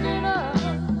thinking of.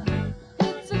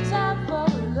 It's a time for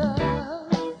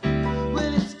love.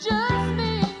 Well, it's just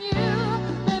me and you,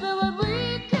 baby, what we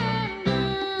can do.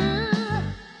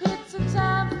 It's a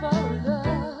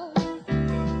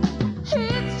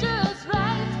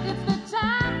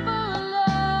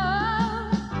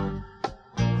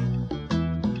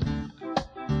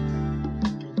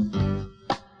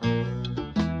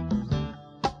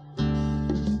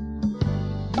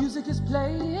is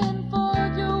playing.